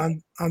 y'all." Well,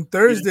 on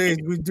Thursdays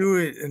we do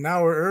it an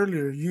hour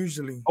earlier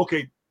usually.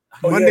 Okay,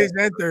 Mondays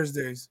and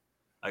Thursdays.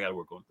 I got to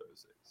work on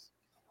Thursdays.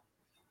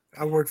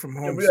 I work from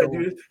home. We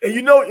do this.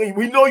 And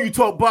we know you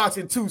talk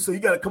boxing too, so you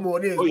got to come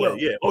on in as well.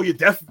 Yeah. Oh, yeah,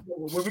 definitely.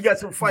 When we got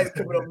some fights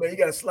coming up, man, you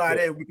got to slide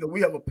in because we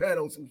have a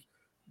panel, some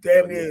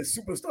damn near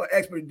superstar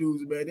expert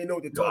dudes, man. They know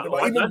what they're talking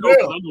about. Even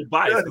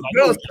the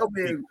girls come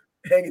in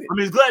hanging. I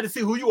mean, it's glad to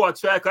see who you are,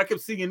 Trav. I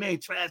kept seeing your name,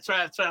 Trav.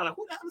 Like,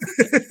 who the hell is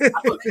this?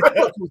 I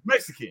thought it was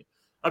Mexican.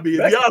 I mean,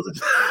 to be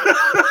honest,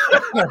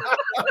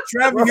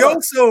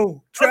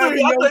 Travioso.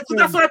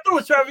 That's what I thought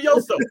was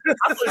Travioso.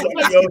 I thought it was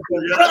Mexican.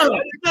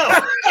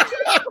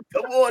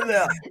 Come on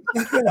now.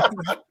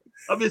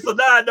 I mean, so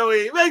now I know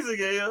he ain't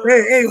Mexican. Yo.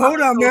 Hey, hold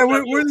on, man.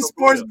 We're the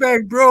sports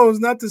bag bros,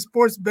 not the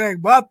sports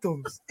bag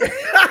vatos. Let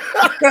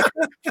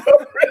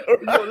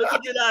me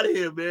get out of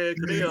here, man.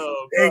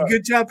 Hey,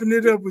 good chopping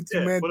it up with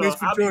you, man. Thanks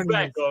for joining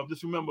me.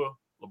 Just remember,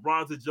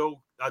 LeBron's a joke.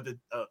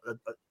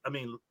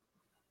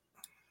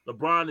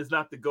 LeBron is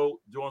not the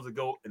GOAT. Jordan's a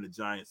GOAT, and the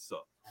Giants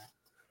suck.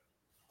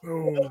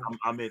 Oh.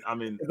 I'm in.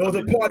 Those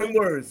are parting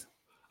words.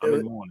 I'm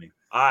in mourning.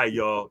 All right,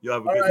 y'all. You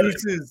have a good night.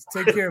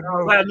 Take care,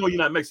 bro. I know you're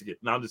not Mexican.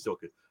 No, I'm just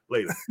joking.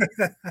 Later.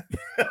 All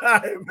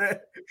right, man.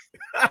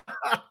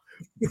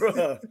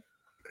 Bruh.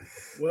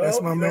 Well,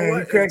 that's my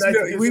man. He cracks me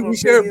up. We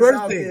share a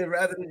birthday.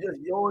 Rather than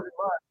just yours and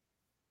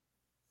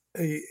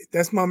mine. Hey,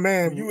 that's my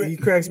man. He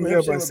cracks me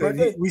up. I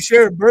said we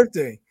share a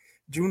birthday,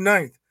 June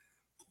 9th.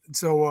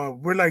 So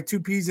we're like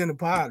 2 peas in a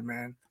pod,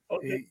 man.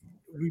 Okay.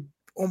 We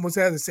almost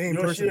have the same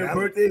person. Share a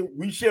birthday.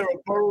 We share a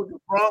borough, the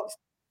Bronx.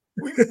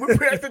 We're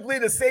practically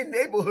in the same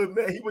neighborhood,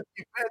 man. He went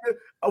to Defender.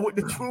 I went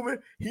to Truman.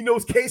 He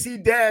knows Casey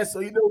Dash,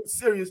 so he knows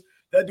serious.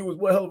 That dude was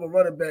one hell of a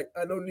running back.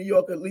 I know New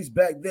York, at least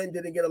back then,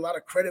 didn't get a lot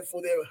of credit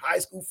for their high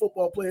school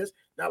football players.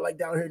 Not like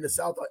down here in the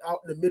South,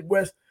 out in the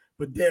Midwest.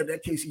 But damn,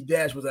 that Casey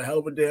Dash was a hell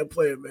of a damn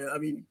player, man. I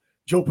mean,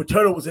 Joe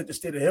Paterno was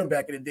interested in him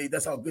back in the day.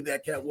 That's how good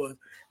that cat was.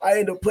 I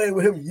ended up playing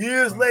with him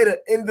years later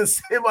in the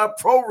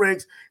semi-pro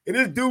ranks, and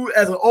this dude,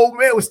 as an old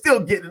man, was still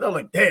getting it. I'm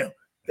like, damn,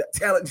 that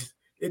talent,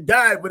 it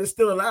died, but it's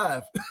still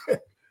alive.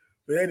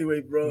 But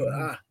anyway,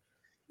 bro,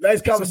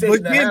 nice conversation.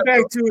 So, but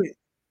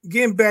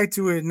getting back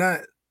to it,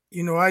 not,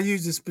 I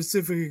used a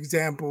specific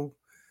example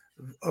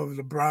of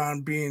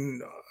LeBron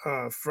being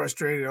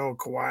frustrated. Oh,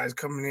 Kawhi's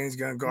coming in, he's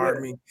gonna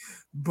guard me.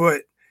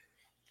 But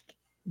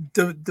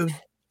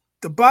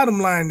the bottom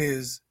line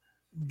is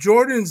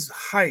Jordan's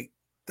height,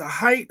 the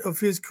height of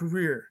his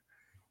career,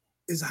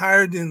 is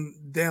higher than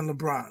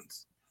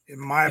LeBron's, in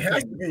my opinion.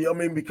 Has to be. I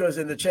mean, because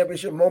in the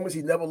championship moments,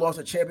 he never lost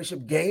a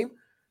championship game,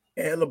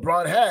 and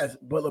LeBron has.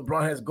 But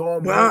LeBron has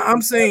gone. But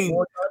I'm saying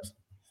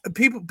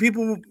people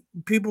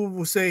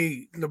will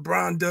say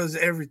LeBron does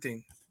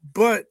everything,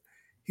 but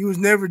he was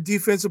never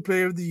Defensive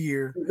Player of the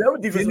Year.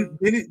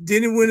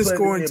 Didn't win a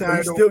scoring title.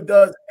 He still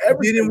does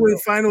everything. Didn't win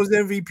Finals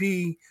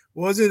MVP.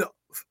 Wasn't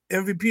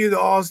MVP of the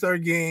All-Star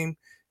game.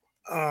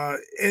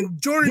 And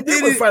Jordan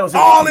did it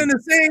all in the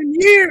same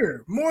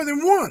year, more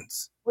than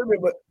once. Wait a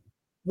minute,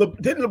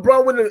 but didn't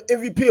LeBron win the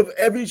MVP of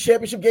every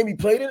championship game he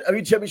played in?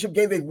 Every championship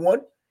game they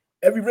won?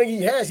 Every ring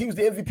he has, he was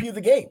the MVP of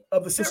the game,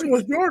 of the series. So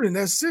was Jordan.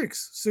 That's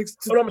 6.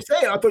 What I'm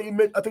saying, I thought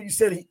you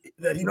said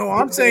that he. No,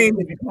 I'm saying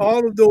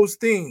all of those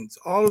things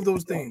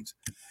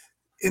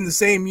in the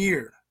same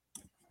year.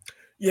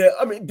 Yeah,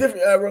 I mean,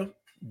 different era,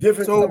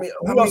 different. So,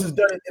 who else has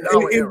done it in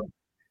our era?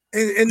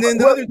 And then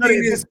the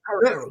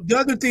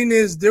other thing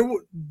is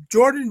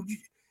Jordan.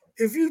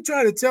 If you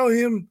try to tell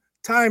him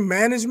time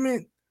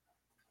management,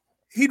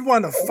 he'd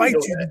want to fight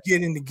you to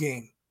get in the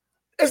game.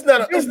 It's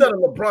not a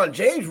LeBron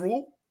James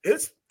rule.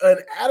 It's an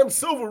Adam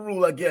Silver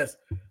rule, I guess.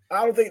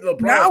 I don't think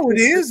LeBron. Now it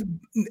is.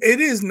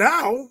 It is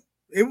now.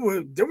 There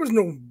was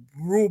no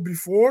rule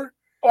before.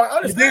 Oh, I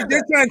understand.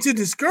 They're trying to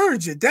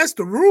discourage it. That's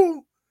the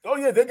rule. Oh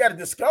yeah, they got to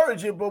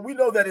discourage it, but we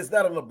know that it's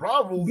not a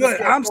LeBron rule.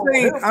 But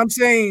I'm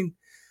saying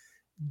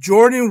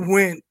Jordan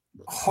went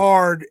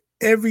hard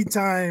every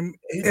time,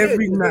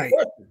 every night.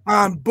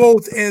 on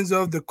both ends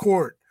of the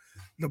court.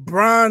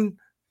 LeBron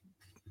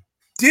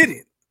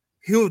didn't.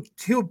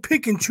 He'll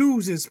pick and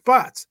choose his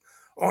spots.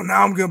 Oh,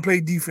 now I'm gonna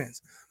play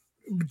defense.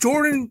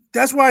 Jordan,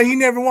 that's why he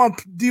never won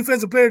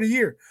Defensive Player of the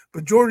Year,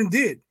 but Jordan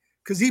did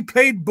because he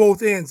played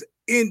both ends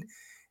in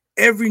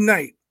every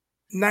night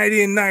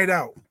in, night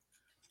out.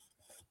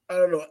 I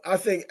don't know. I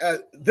think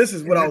this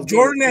is what I was.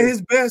 Jordan at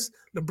his best,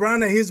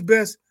 LeBron at his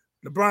best.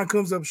 LeBron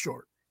comes up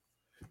short.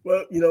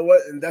 Well, you know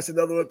what, and that's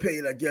another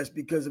opinion, I guess,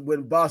 because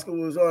when Bosco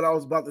was on, I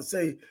was about to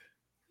say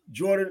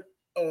Jordan,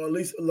 or at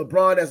least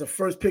LeBron, as a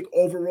first pick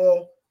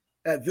overall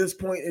at this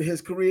point in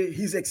his career,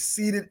 he's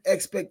exceeded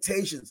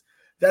expectations.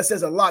 That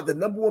says a lot. The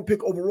number one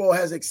pick overall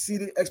has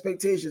exceeded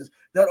expectations,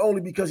 not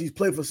only because he's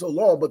played for so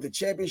long, but the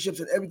championships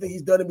and everything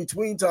he's done in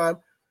between time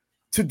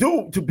to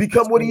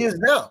become what he is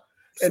now.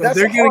 And so that's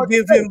they're going to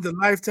give him the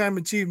Lifetime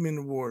Achievement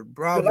Award.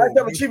 Bravo. The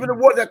Lifetime Achievement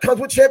Award that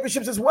comes with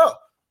championships as well.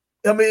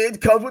 I mean,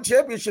 it comes with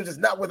championships. It's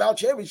not without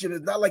championships.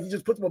 It's not like he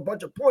just puts him a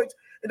bunch of points.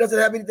 It doesn't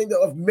have anything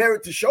of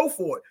merit to show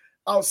for it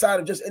outside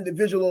of just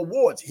individual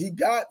awards. He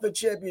got the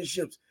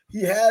championships.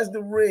 He has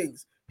the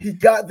rings. He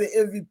got the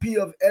MVP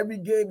of every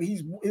game.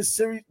 The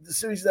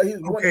series that he's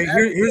won. Okay,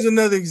 here's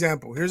another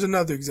example.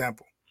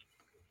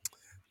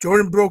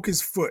 Jordan broke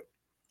his foot.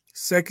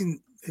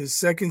 His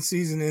second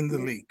season in the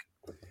league.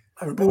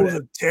 Bulls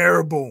are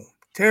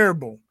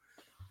terrible.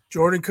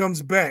 Jordan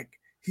comes back.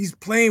 He's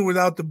playing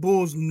without the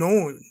Bulls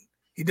knowing.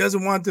 He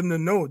doesn't want them to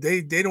know.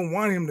 They don't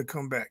want him to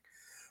come back.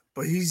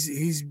 But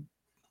he's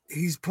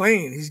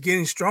playing. He's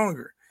getting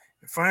stronger.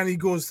 And finally he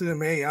goes to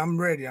them, hey, I'm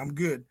ready. I'm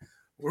good.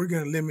 We're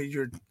going to limit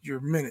your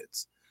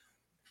minutes.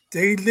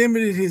 They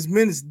limited his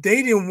minutes.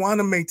 They didn't want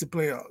to make the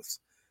playoffs.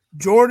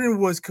 Jordan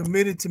was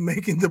committed to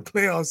making the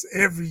playoffs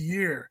every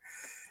year.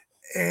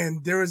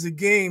 And there was a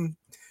game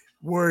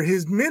where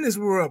his minutes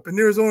were up and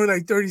there was only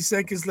like 30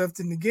 seconds left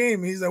in the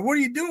game. And he's like, what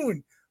are you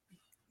doing?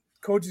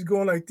 Coach is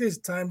going like this.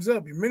 Time's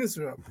up. Your minutes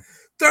are up.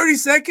 30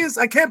 seconds?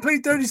 I can't play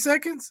 30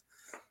 seconds?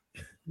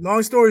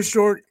 Long story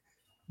short,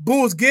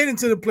 Bulls get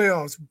into the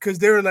playoffs because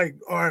they were like,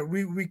 all right,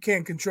 we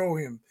can't control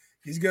him.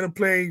 He's going to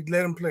play.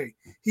 Let him play.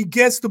 He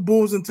gets the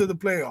Bulls into the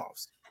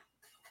playoffs.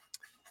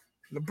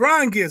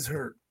 LeBron gets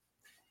hurt.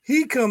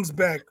 He comes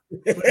back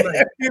with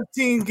like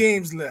 15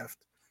 games left.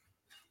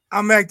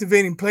 I'm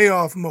activating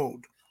playoff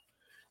mode.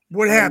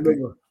 What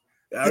happened?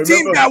 The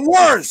team got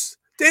worse.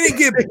 They didn't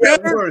get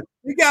better.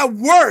 They got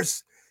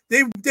worse.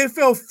 They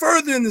fell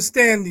further in the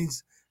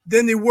standings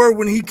than they were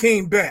when he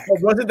came back.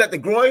 Wasn't that the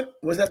groin?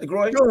 Was that the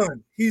groin?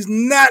 Done. He's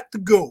not the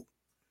GOAT.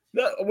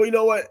 No, well, you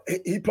know what?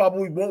 He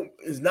probably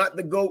is not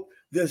the GOAT.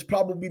 There's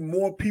probably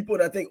more people,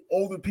 and I think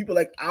older people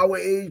like our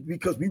age,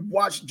 because we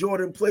watched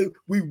Jordan play.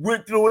 We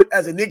went through it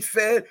as a Knicks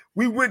fan.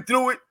 We went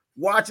through it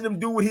watching him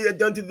do what he had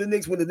done to the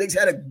Knicks when the Knicks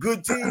had a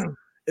good team.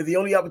 And the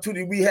only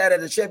opportunity we had at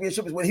the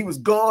championship is when he was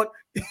gone.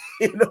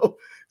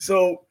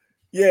 So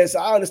yes,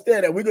 I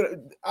understand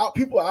that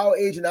people our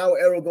age and our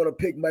era are going to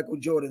pick Michael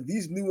Jordan.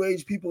 These new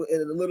age people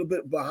and a little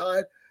bit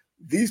behind,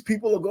 these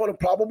people are going to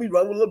probably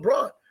run with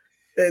LeBron.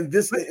 And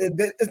it's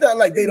not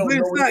like they don't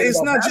know.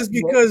 It's not just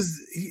because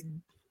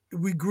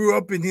we grew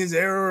up in his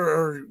era,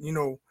 or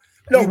No,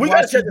 we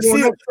got to check to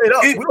see him straight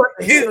up.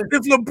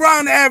 If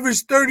LeBron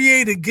averaged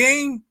 38 a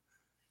game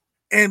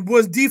and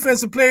was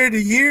Defensive Player of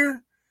the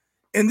Year,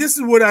 and this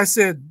is what I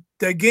said,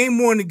 that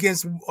game one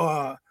against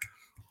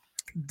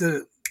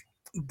the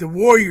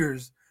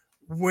Warriors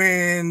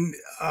when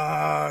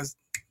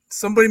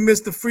somebody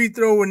missed the free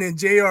throw and then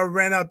JR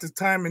ran out the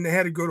time and they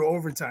had to go to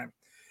overtime.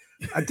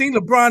 I think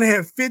LeBron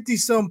had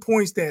 50-some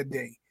points that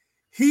day.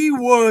 He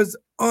was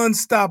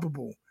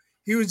unstoppable.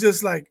 He was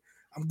just like,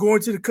 I'm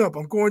going to the cup.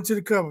 I'm going to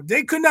the cup.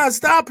 They could not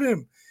stop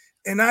him.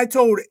 And I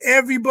told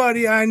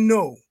everybody I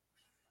know,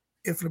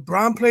 if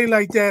LeBron played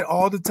like that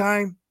all the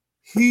time,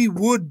 he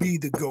would be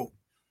the GOAT.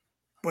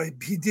 But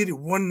he did it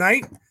one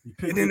night.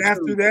 And then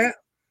after that,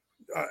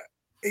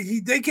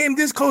 they came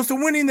this close to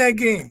winning that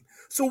game.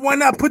 So why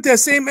not put that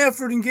same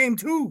effort in game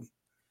two?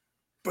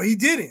 But he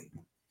didn't.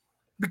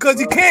 Because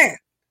he can't.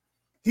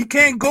 He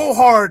can't go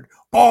hard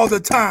all the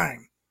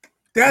time.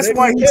 That's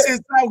why he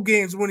sits out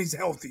games when he's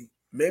healthy.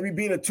 Maybe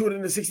being a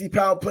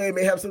 260-pound player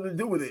may have something to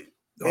do with it.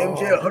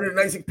 MJ,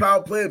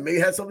 196-pound player, may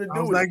have something to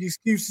do with it. Sounds like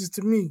excuses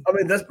to me. I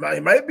mean,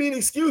 it might be an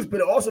excuse, but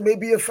it also may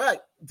be a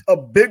fact. A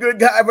bigger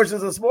guy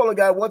versus a smaller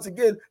guy. Once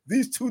again,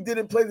 these two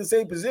didn't play the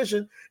same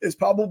position. It's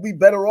probably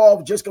better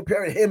off just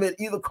comparing him and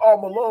either Karl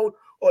Malone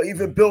or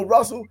even Bill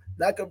Russell,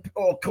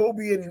 or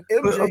Kobe and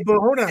MJ. But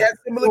hold on.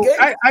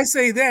 I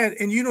say that,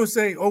 and you don't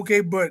say,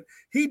 okay, but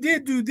he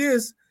did do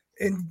this,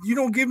 and you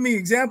don't give me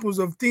examples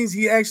of things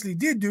he actually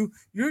did do.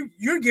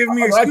 You're giving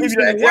me excuses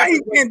why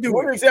he can't do it.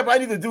 One example I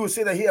need to do is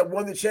say that he had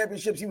won the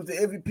championships. He was the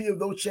MVP of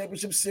those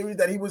championship series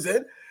that he was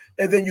in.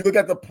 And then you look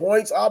at the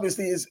points,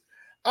 obviously,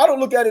 I don't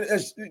look at it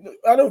as,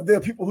 I know there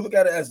are people who look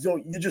at it as,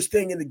 you're just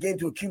staying in the game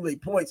to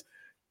accumulate points.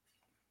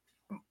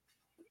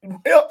 I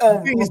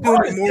think he's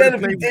doing it more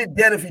to play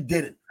damn if he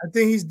didn't. I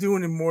think he's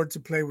doing it more to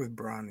play with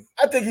Bronny.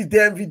 I think he's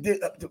damn if he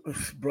did.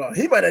 Bro,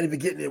 he might not even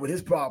get in there with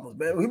his problems,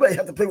 man. He might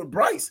have to play with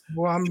Bryce.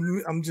 Well,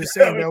 I'm just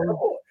saying that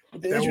was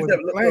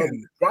the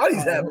plan.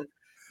 Bronny's having.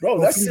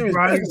 Bro, that's serious.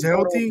 Bronny's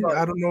healthy.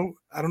 I don't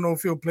know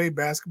if he'll play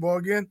basketball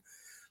again.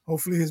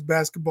 Hopefully his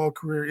basketball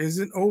career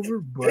isn't over.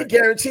 But they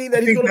guarantee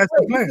that he's going to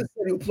play.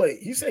 He'll play.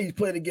 He said he's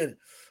playing again.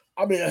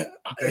 I mean,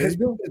 his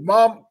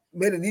mom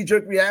made a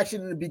knee-jerk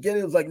reaction in the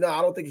beginning. It was like, no,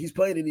 I don't think he's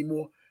playing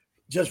anymore.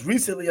 Just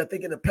recently, I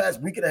think in the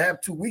past week and a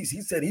half, 2 weeks,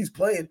 he said he's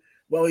playing.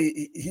 Well,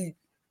 he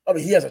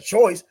has a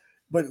choice,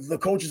 but the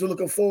coaches are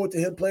looking forward to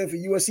him playing for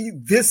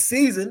USC this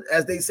season,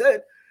 as they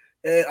said.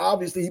 And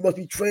obviously, he must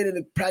be training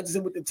and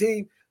practicing with the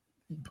team.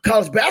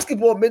 College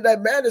basketball,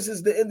 Midnight Madness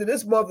is the end of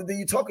this month, and then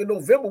you're talking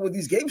November when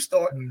these games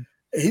start. And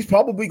he's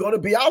probably going to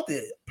be out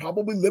there,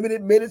 probably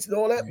limited minutes and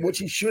all that, which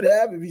he should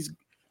have if he's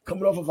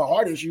coming off of a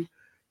heart issue.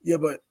 Yeah,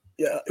 but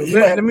yeah.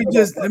 Let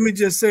me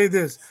just say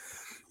this.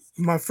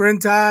 My friend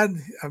Todd,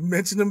 I've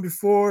mentioned him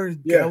before.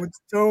 Guy with the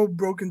toe,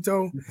 broken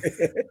toe.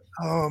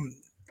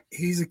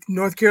 He's a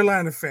North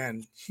Carolina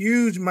fan,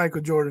 huge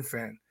Michael Jordan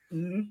fan,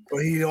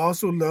 but he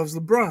also loves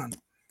LeBron.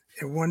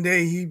 And one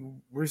day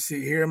we're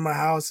here in my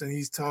house and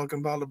he's talking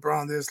about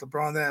LeBron this,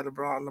 LeBron that,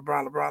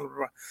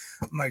 LeBron.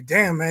 I'm like,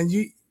 damn, man,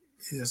 he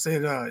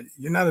said,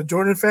 you're not a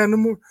Jordan fan no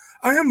more?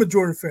 I am a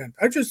Jordan fan.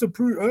 I just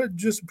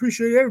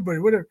appreciate everybody,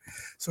 whatever.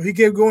 So he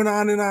kept going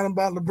on and on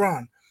about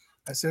LeBron.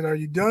 I said, are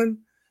you done?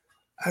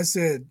 I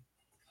said,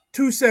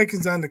 2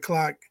 seconds on the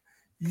clock.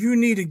 You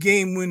need a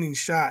game-winning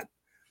shot.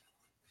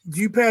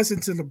 Do you pass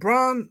it to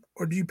LeBron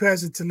or do you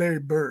pass it to Larry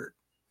Bird?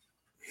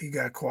 He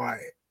got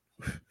quiet.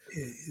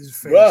 His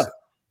face. Bruh.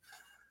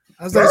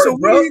 I was like, so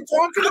what are you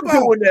talking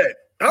about?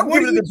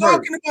 What are you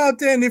talking about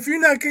then? If you're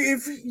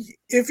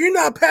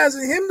not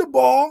passing him the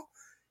ball,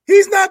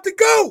 he's not the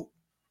GOAT.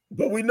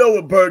 But we know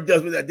what Bird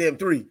does with that damn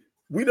three.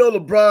 We know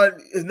LeBron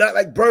is not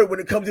like Bird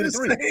when it comes to the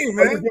three. Same,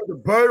 man. Are you gonna give the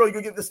Bird or you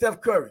gonna give the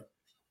Steph Curry?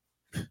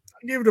 I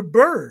give it a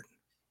Bird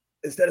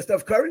instead of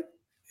Steph Curry.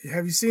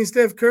 Have you seen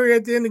Steph Curry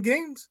at the end of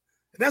games?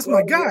 That's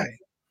my guy.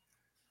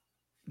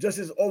 Just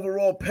his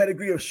overall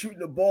pedigree of shooting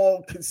the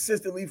ball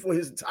consistently for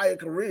his entire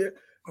career,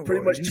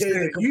 pretty much changed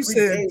the complete You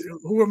said, game.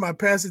 who am I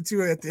passing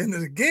to at the end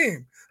of the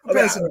game? I'm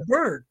passing to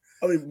Bird.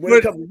 I mean,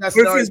 if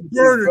it's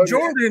Bird or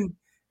Jordan,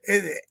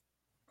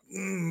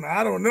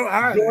 I don't know.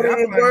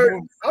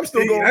 I'm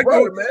still going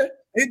Bird, man.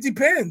 It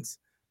depends.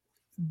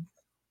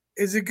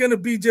 Is it going to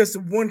be just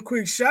one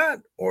quick shot,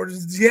 or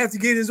does he have to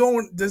get his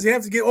own? Does he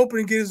have to get open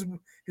and get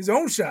his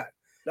own shot?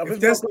 Now,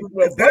 if that's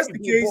the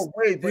case,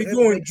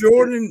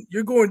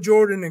 you're going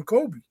Jordan and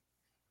Kobe.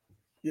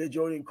 Yeah,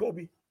 Jordan and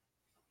Kobe.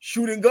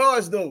 Shooting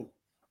guards, though.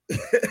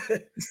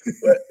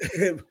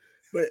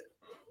 but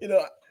you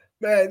know,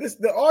 man,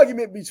 the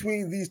argument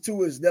between these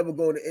two is never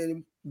going to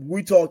end.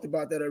 We talked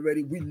about that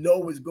already. We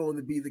know it's going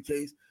to be the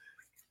case.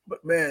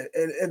 But man,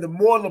 and the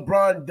more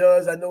LeBron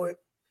does, I know it.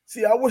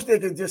 See, I wish they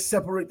could just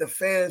separate the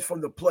fans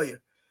from the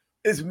player.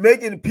 It's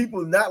making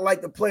people not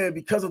like the player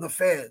because of the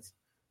fans.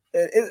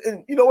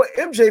 And you know what?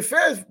 MJ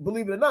fans,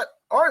 believe it or not,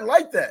 aren't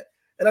like that.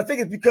 And I think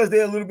it's because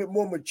they're a little bit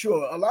more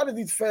mature. A lot of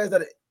these fans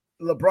that are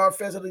LeBron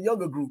fans are the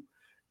younger group.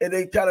 And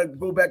they kind of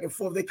go back and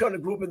forth. They kind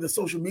of grew up in the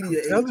social media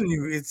age. I'm telling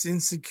you, it's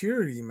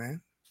insecurity,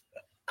 man.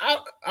 I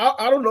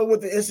don't know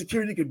what the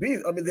insecurity could be.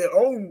 I mean, their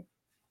own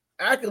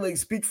accolades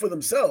speak for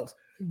themselves.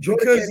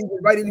 Jordan can't even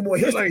write any more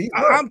history.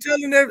 I'm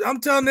telling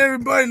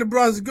everybody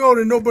LeBron's the GOAT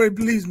and nobody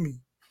believes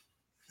me.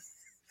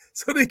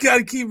 So they got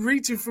to keep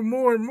reaching for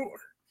more and more.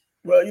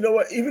 Well, you know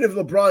what? Even if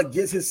LeBron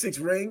gets his 6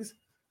 rings,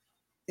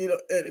 you know,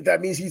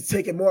 that means he's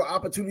taking more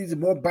opportunities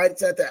and more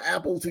bites at the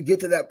apple to get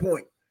to that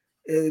point.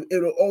 And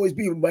it'll always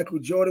be Michael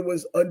Jordan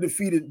was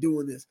undefeated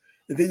doing this.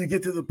 And then you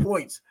get to the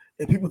points,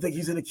 and people think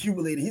he's an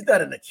accumulator. He's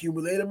not an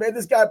accumulator, man.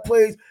 This guy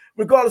plays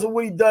regardless of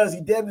what he does.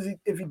 He damns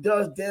if he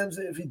does, damns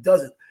if he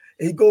doesn't.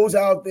 And he goes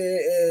out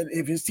there, and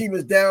if his team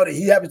is down and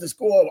he happens to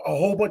score a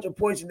whole bunch of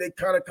points and they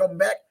kind of come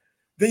back,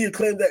 then you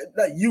claim that,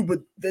 not you,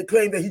 but they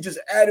claim that he just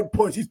added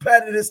points. He's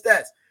padding his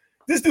stats.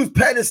 This dude's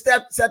padding his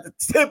stats at the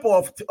tip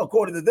off,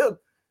 according to them.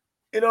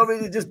 You know what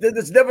I mean? They're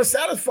just never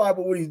satisfied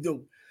with what he's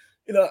doing.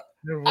 You know,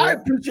 I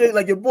appreciate,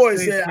 like your boy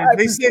said,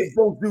 they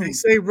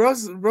say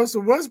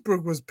Russell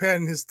Westbrook was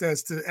padding his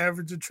stats to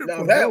average a triple.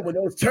 Now that with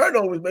those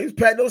turnovers, man, he's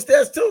padding those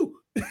stats too.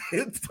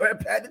 He's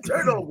padding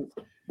turnovers.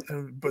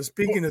 But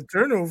speaking of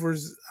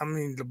turnovers, I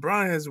mean,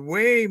 LeBron has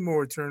way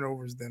more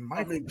turnovers than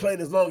Michael. I mean,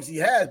 playing as long as he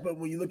has, but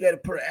when you look at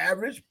it per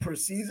average, per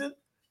season,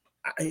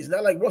 he's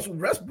not like Russell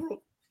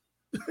Westbrook.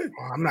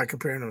 I'm not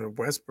comparing him to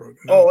Westbrook.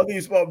 No. Oh, I think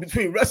it's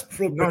between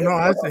Westbrook. No,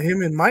 I said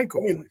him and Michael.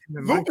 I mean,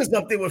 Luka's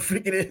up there with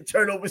freaking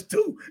turnovers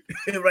too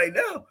right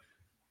now.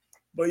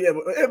 But yeah,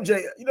 but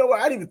MJ, you know what?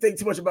 I didn't even think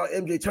too much about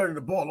MJ turning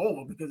the ball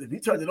over, because if he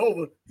turned it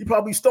over, he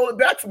probably stole it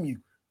back from you.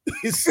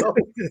 So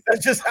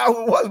that's just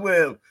how it was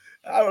with him.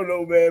 I don't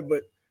know, man.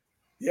 But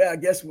yeah, I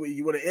guess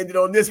you want to end it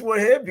on this one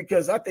here,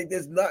 because I think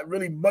there's not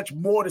really much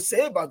more to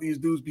say about these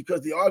dudes,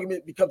 because the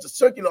argument becomes a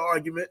circular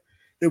argument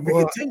if we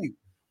continue.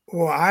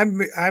 Well,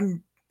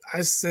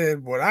 I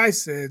said what I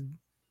said.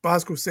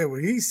 Bosco said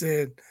what he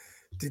said.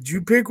 Did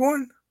you pick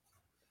one?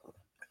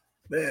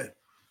 Man.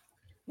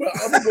 Well,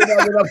 I'm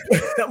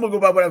gonna go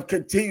by what I've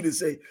continued to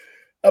say.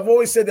 I've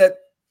always said that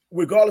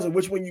regardless of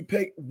which one you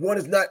pick, one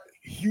is not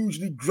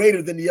hugely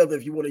greater than the other,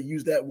 if you want to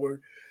use that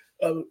word.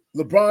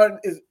 LeBron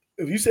is,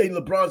 if you say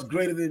LeBron's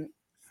greater than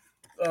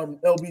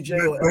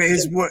LBJ or but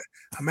is what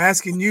I'm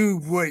asking you,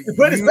 what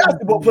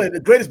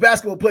the greatest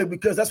basketball player,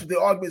 because that's what the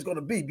argument is going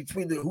to be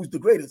between who's the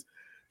greatest.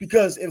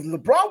 Because if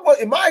LeBron was,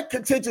 in my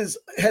contentions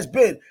has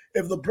been,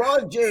 if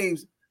LeBron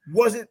James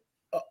wasn't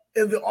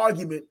in the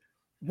argument,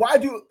 why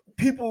do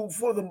people,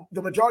 for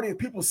the majority of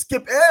people,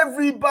 skip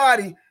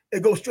everybody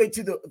and go straight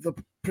to the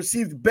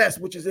perceived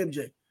best, which is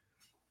MJ?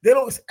 They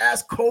don't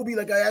ask Kobe,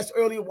 like I asked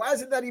earlier, why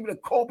is it not even a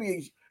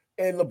Kobe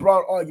and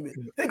LeBron argument?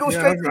 They go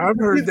straight to I've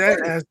heard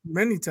that asked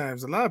many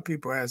times. A lot of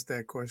people ask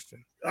that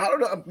question. I don't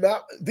know.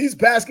 Now, these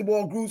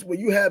basketball groups where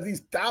you have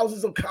these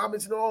thousands of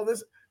comments and all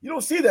this, you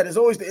don't see that. It's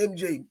always the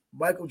MJ,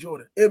 Michael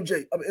Jordan,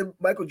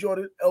 Michael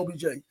Jordan,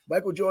 LBJ,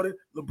 Michael Jordan,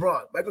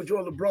 LeBron, Michael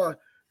Jordan, LeBron.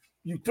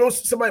 You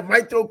somebody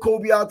might throw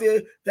Kobe out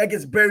there, that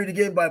gets buried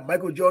again by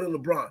Michael Jordan,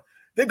 LeBron.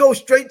 They go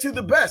straight to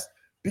the best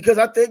because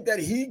I think that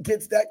he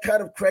gets that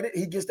kind of credit.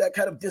 He gets that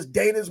kind of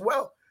disdain as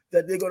well,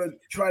 that they're going to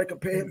try to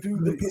compare him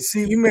to.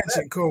 See, you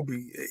mentioned Kobe.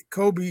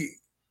 Kobe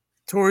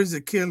tore his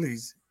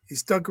Achilles. He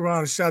stuck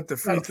around and shot the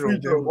free throw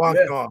and then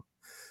walked off.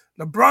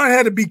 LeBron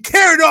had to be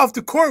carried off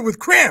the court with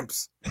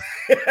cramps.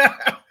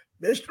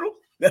 That's true.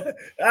 I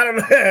don't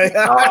know.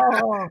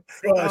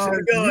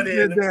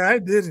 I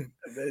didn't.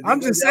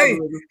 I'm just saying.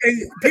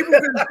 People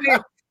are gonna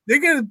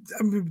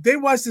say they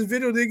watch this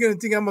video, they're gonna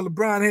think I'm a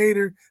LeBron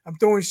hater. I'm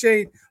throwing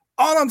shade.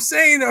 All I'm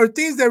saying are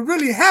things that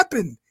really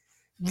happened.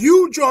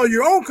 You draw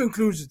your own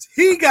conclusions.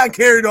 He got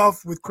carried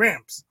off with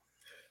cramps.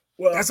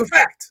 Well, that's a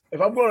fact.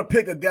 If I'm going to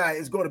pick a guy,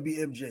 it's going to be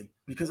MJ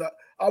because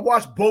I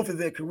watched both of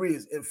their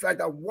careers. In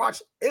fact, I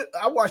watched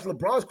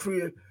LeBron's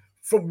career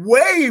from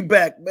way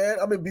back, man.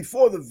 I mean,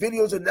 before the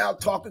videos are now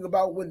talking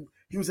about when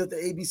he was at the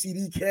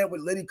ABCD camp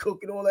with Lenny Cook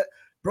and all that.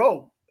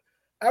 Bro,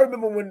 I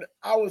remember when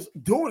I was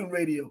doing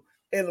radio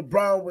and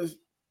LeBron was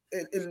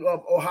in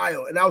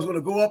Ohio, and I was going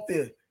to go up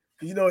there.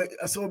 You know,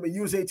 I saw him at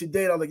USA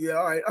Today, and I was like, yeah,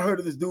 all right, I heard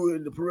of this dude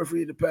in the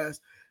periphery in the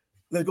past.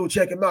 Let's go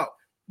check him out.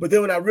 But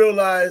then when I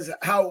realized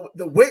how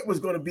the wait was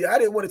going to be, I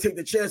didn't want to take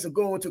the chance of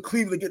going to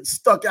Cleveland, getting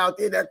stuck out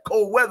there in that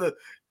cold weather,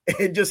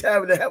 and just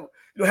having to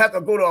have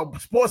to go to a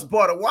sports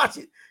bar to watch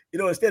it,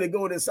 instead of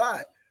going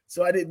inside.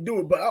 So I didn't do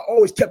it, but I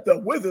always kept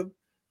up with him,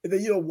 and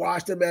then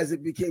watched him as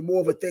it became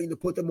more of a thing to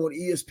put them on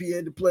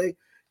ESPN to play,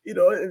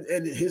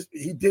 and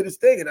he did his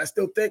thing, and I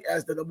still think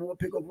as the number one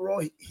pick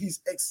overall,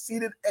 he's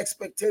exceeded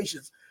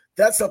expectations.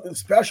 That's something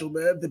special,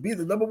 man. To be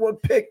the number one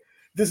pick.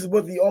 This is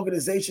what the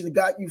organization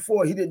got you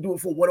for. He didn't do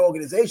it for one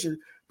organization,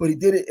 but he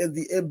did it in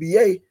the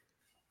NBA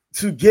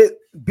to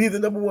be the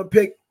number one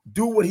pick,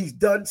 do what he's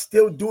done,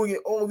 still doing it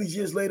all these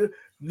years later.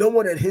 No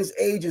one at his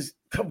age has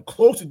come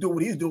close to doing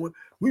what he's doing.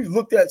 We've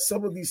looked at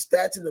some of these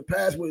stats in the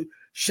past where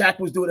Shaq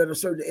was doing it at a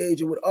certain age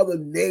and what other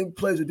named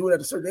players were doing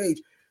at a certain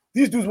age.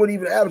 These dudes weren't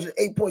even averaging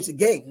 8 points a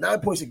game, 9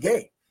 points a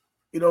game,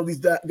 these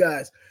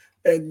guys.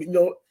 And,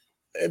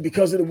 and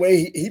because of the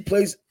way he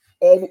plays,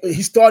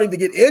 he's starting to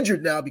get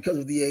injured now because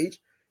of the age.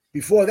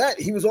 Before that,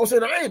 he was also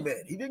an Iron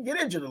Man. He didn't get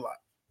injured a lot.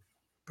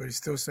 But he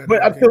still said.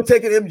 But I'm still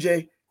taking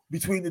MJ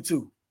between the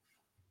two.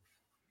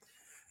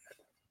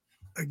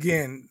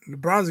 Again,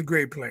 LeBron's a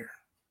great player.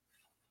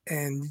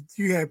 And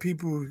you have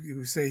people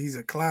who say he's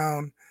a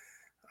clown.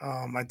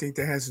 I think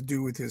that has to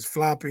do with his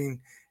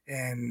flopping.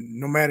 And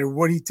no matter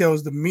what he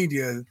tells the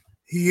media,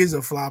 he is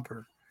a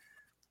flopper.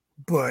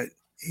 But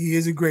he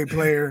is a great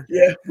player.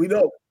 Yeah, we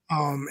know.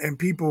 And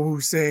people who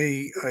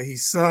say he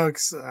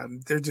sucks,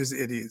 they're just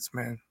idiots,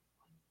 man.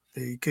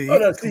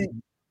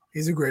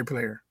 He's a great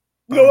player.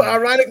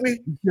 Ironically,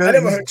 I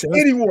never heard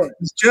anyone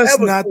ever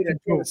say that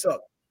Jordan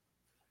sucked.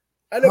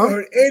 I never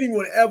heard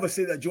anyone ever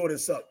say that Jordan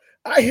sucked.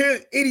 I hear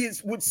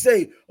idiots would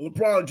say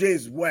LeBron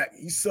James is whack.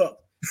 He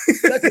sucked.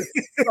 That's just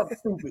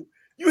stupid.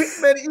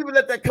 Man, even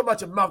let that come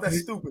out your mouth.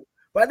 That's stupid.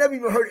 But I never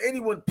even heard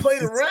anyone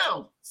playing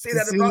around say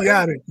that about him. It's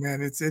idiotic,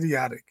 man. It's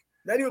idiotic.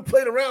 Not even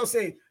playing around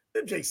saying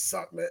MJ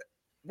sucked, man.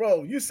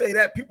 Bro, you say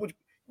that, people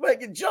might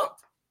get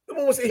jumped. No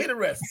one wants to hit the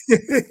rest.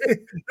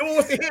 No one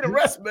wants to hit the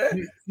rest,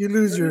 man. You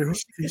lose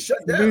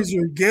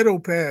your ghetto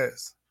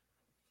pass.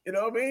 You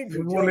know what I mean? They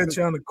won't let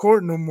you on the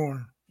court no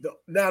more.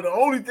 Now, the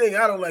only thing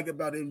I don't like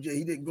about MJ,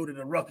 he didn't go to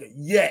the Rucker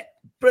yet.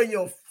 Bring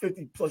your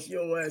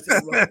 50-plus-year-old ass to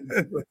the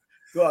Rucker.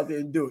 Go out there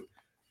and do it.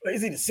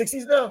 Is he in the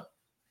 60s now?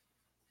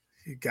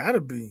 He got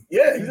to be.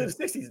 Yeah, he's in the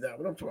 60s now,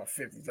 but I'm talking about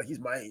 50s. Like, he's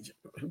my age.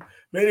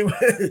 But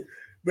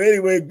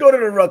anyway, go to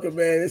the Rucker,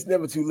 man. It's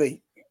never too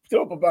late.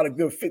 Throw up about a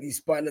good 50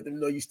 spot and let them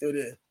know you're still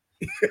there.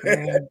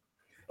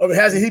 I mean,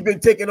 hasn't he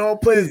been taking on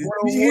players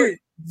one-on-one?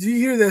 Did you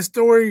hear that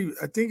story?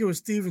 I think it was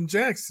Steven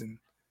Jackson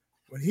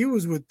when he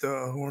was with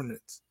the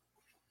Hornets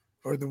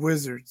or the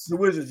Wizards. The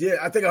Wizards, yeah.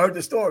 I think I heard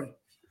the story.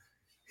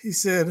 He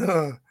said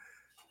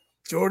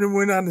Jordan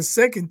went on the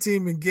second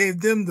team and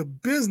gave them the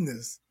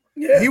business.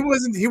 Yeah. He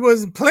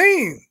wasn't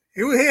playing.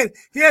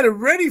 He had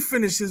already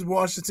finished his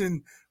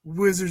Washington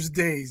Wizards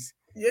days.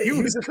 Yeah, he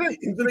was an he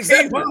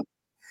executive.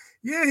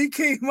 He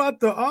came out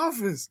the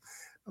office.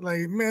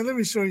 Like, man, let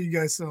me show you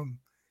guys something.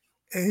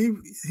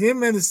 And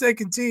him and the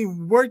second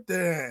team worked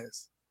their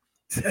ass.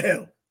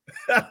 Damn.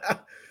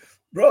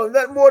 Bro,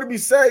 nothing more to be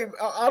said.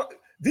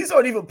 These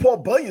aren't even Paul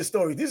Bunyan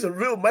stories. These are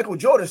real Michael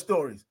Jordan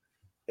stories.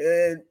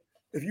 And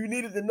if you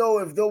needed to know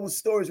if those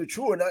stories are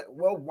true or not,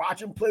 well,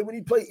 watch him play when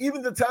he played.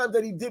 Even the times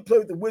that he did play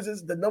with the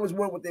Wizards, the numbers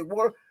weren't what they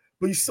were,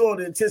 but you saw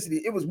the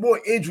intensity. It was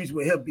more injuries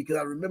with him because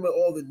I remember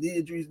all the knee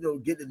injuries,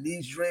 getting the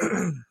knees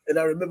drained. And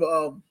I remember,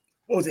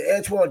 what was it,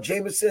 Antoine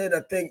Jameson? I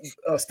think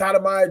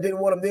Stoudemire didn't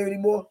want him there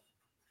anymore.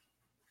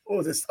 What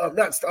was it?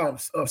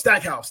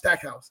 Stackhouse.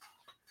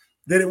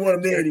 They didn't want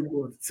him there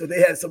anymore. So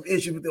they had some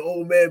issue with the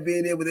old man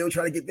being there when they were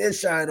trying to get their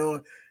shine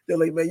on. They're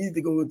like, man, you need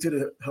to go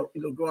into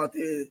go out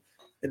there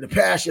in the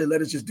passion,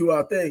 let us just do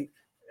our thing.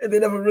 And they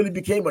never really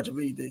became much of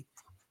anything.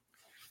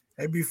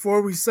 Hey,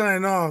 before we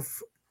sign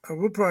off,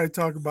 we'll probably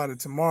talk about it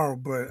tomorrow,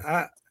 but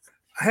I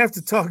have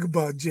to talk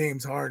about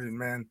James Harden,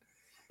 man.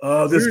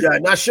 Oh, this guy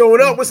not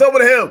showing up. What's up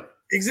with him?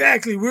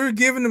 Exactly. We were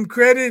giving him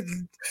credit.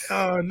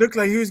 Looked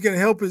like he was going to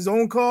help his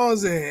own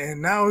cause,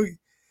 and now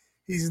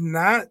he's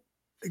not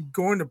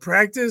going to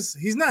practice.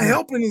 He's not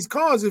helping his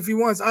cause if he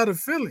wants out of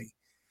Philly.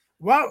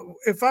 Why?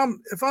 If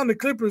I'm the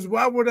Clippers,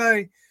 why would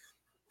I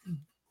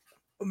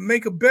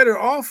make a better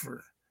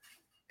offer?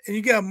 And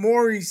you got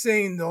Morey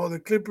saying, "No, the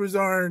Clippers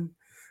aren't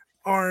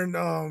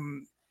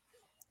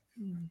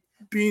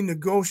being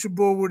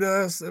negotiable with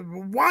us."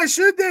 Why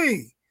should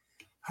they?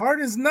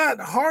 Harden's not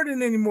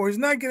Harden anymore. He's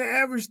not going to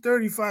average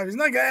 35. He's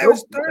not going to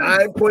average 30.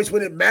 9 points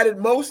when it mattered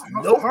most.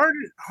 Nope.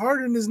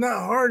 Harden is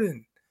not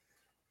Harden.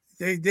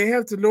 They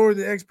have to lower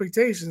the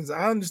expectations.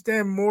 I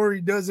understand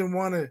Morey doesn't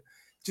want to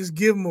just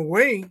give him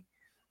away,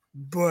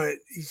 but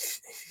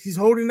he's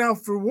holding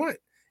out for what?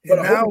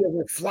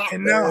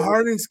 And now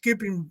Harden's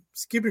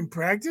skipping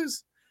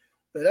practice.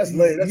 Man, that's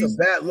lame. That's a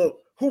bad look.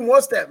 Who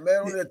wants that,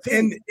 man, on their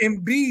team?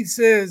 And Embiid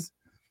says,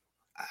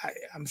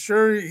 I'm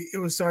sure it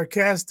was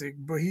sarcastic,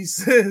 but he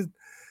said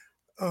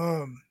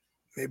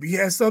maybe he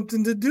has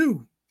something to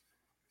do.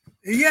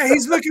 Yeah,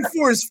 he's looking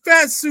for his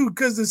fat suit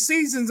because the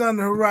season's on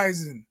the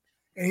horizon,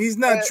 and he's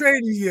not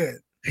traded yet.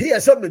 He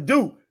has something to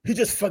do. He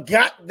just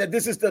forgot that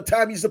this is the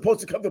time he's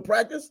supposed to come to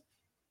practice.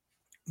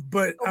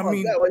 But I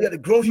mean,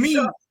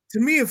 to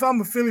me, if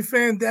I'm a Philly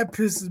fan,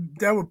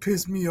 that would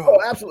piss me off.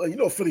 Oh, absolutely.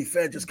 A Philly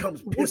fan just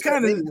comes. What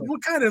kind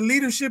of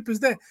leadership is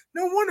that?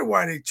 No wonder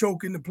why they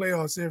choke in the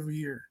playoffs every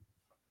year.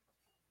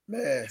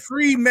 Man,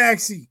 free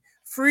Maxey,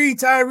 free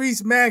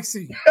Tyrese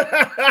Maxey.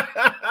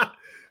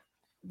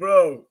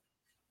 Bro,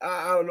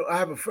 I don't know. I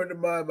have a friend of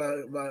mine,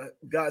 my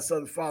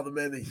godson's father,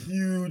 man, a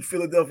huge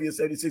Philadelphia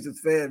 76ers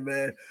fan,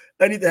 man.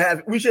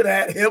 We should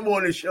have had him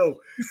on the show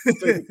so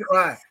he could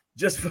cry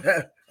just for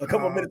a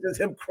couple of minutes.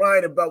 Just him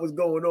crying about what's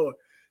going on.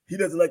 He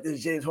doesn't like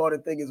this James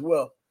Harden thing as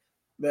well.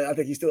 Man, I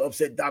think he's still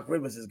upset Doc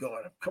Rivers is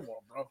gone. Come on,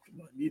 bro.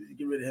 Come on. You need to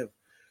get rid of him.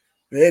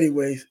 But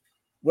anyways,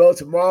 well,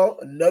 tomorrow,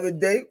 another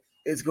day.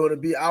 It's going to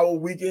be our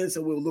weekend,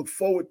 so we'll look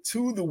forward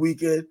to the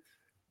weekend.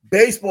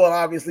 Baseball,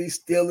 obviously,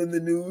 still in the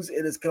news,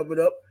 and it's coming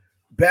up.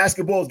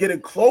 Basketball is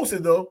getting closer,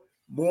 though.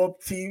 More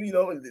team,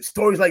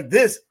 stories like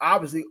this,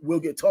 obviously, will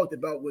get talked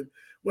about.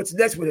 What's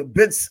next with him?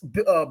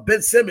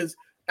 Ben Simmons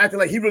acting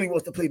like he really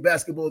wants to play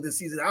basketball this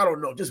season. I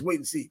don't know. Just wait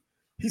and see.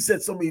 He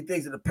said so many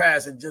things in the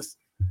past, and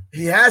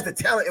he has the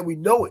talent, and we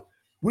know it.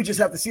 We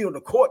just have to see it on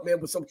the court, man,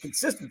 with some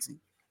consistency,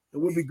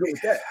 and we'll be good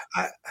with that.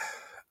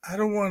 I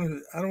don't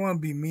want to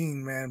be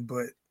mean, man,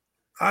 but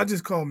I'll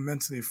just call him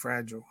mentally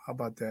fragile. How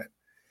about that?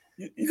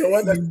 You know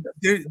what?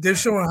 They're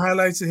showing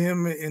highlights of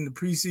him in the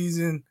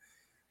preseason.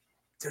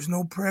 There's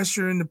no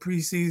pressure in the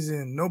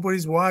preseason.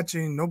 Nobody's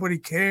watching. Nobody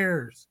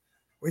cares.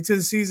 Wait till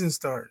the season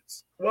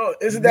starts. Well,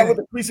 isn't that what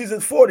the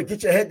preseason's for? To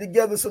get your head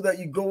together so that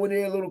you go in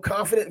there a little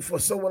confident for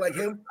someone like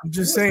him? I'm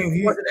just saying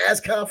he wasn't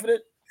as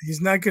confident. He's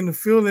not going to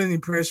feel any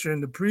pressure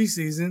in the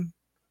preseason,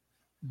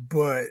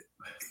 but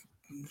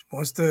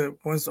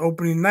once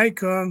opening night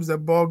comes, that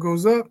ball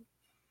goes up,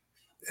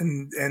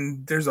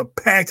 and there's a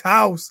packed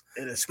house,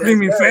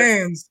 screaming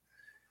fans.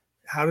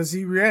 How does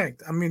he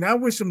react? I mean, I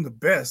wish him the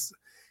best.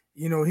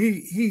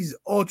 He's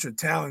ultra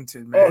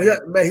talented, man. Oh yeah,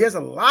 man, he has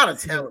a lot of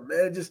talent,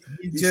 man.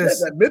 He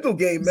just that mental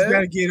game, man. He's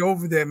got to get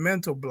over that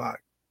mental block.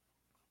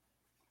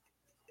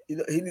 He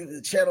needs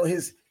to channel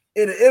his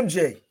inner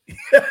MJ.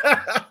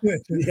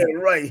 Yeah,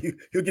 right.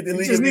 He'll get the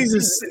league.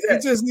 He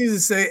just needs to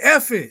say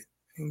F it.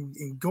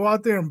 And go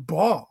out there and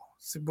ball.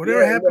 So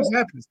whatever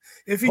happens.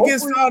 If he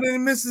gets fouled and he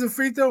misses a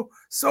free throw,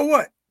 so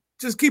what?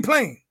 Just keep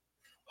playing.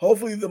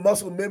 Hopefully the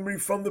muscle memory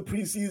from the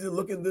preseason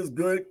looking this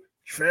good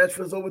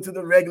transfers over to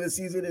the regular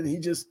season, and he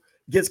just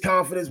gets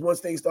confidence once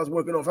things starts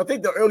working off. I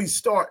think the early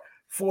start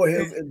for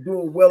him and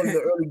doing well in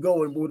the early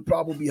going would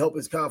probably help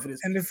his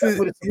confidence. And if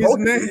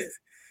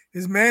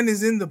his man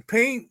is in the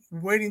paint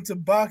waiting to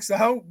box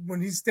out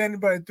when he's standing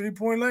by the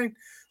 3-point line,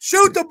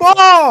 shoot the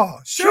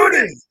ball. Shoot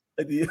it.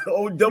 Like the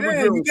old double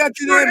you got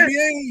to the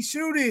NBA,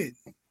 shoot it.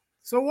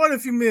 So what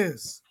if you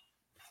miss?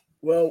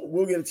 Well,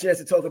 we'll get a chance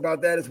to talk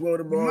about that as well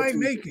tomorrow. We might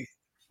make it.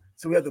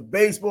 So we have the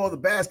baseball, the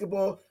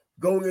basketball,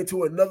 going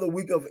into another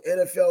week of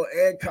NFL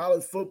and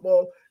college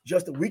football,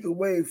 just a week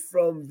away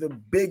from the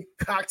big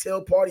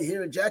cocktail party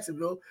here in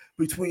Jacksonville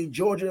between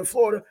Georgia and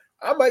Florida.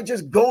 I might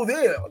just go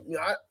there.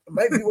 I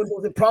might be one of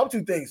those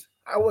impromptu things.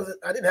 I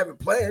didn't have it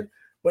planned,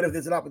 but if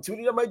there's an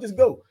opportunity, I might just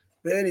go.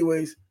 But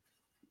anyways,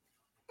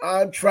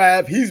 I'm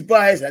Trav. He's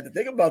biased. I had to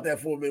think about that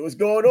for a minute. What's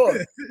going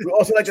on? We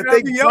also like to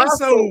thank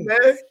Bosco,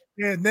 man.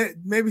 Yeah,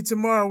 maybe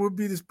tomorrow we'll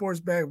be the sports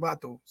bag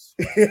Vatos.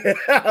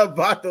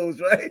 Vatos,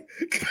 right?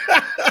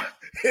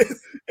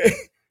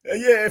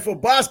 Yeah, and for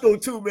Bosco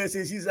too, man,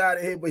 since he's out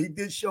of here, but he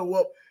did show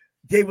up,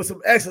 gave us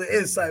some excellent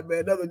insight,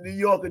 man. Another New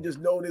Yorker just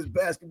knowing his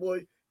basketball.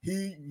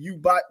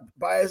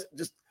 Bias,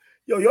 just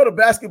you're the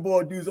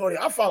basketball dudes on here.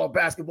 I follow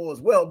basketball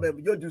as well, man,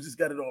 but your dudes just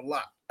got it on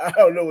lock. I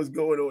don't know what's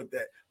going on with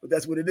that, but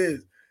that's what it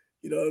is.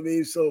 You know what I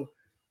mean? So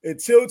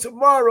until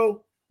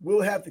tomorrow,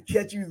 we'll have to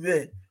catch you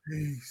then.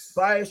 Peace.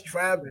 Bias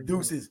Trav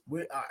deuces.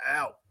 We are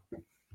out.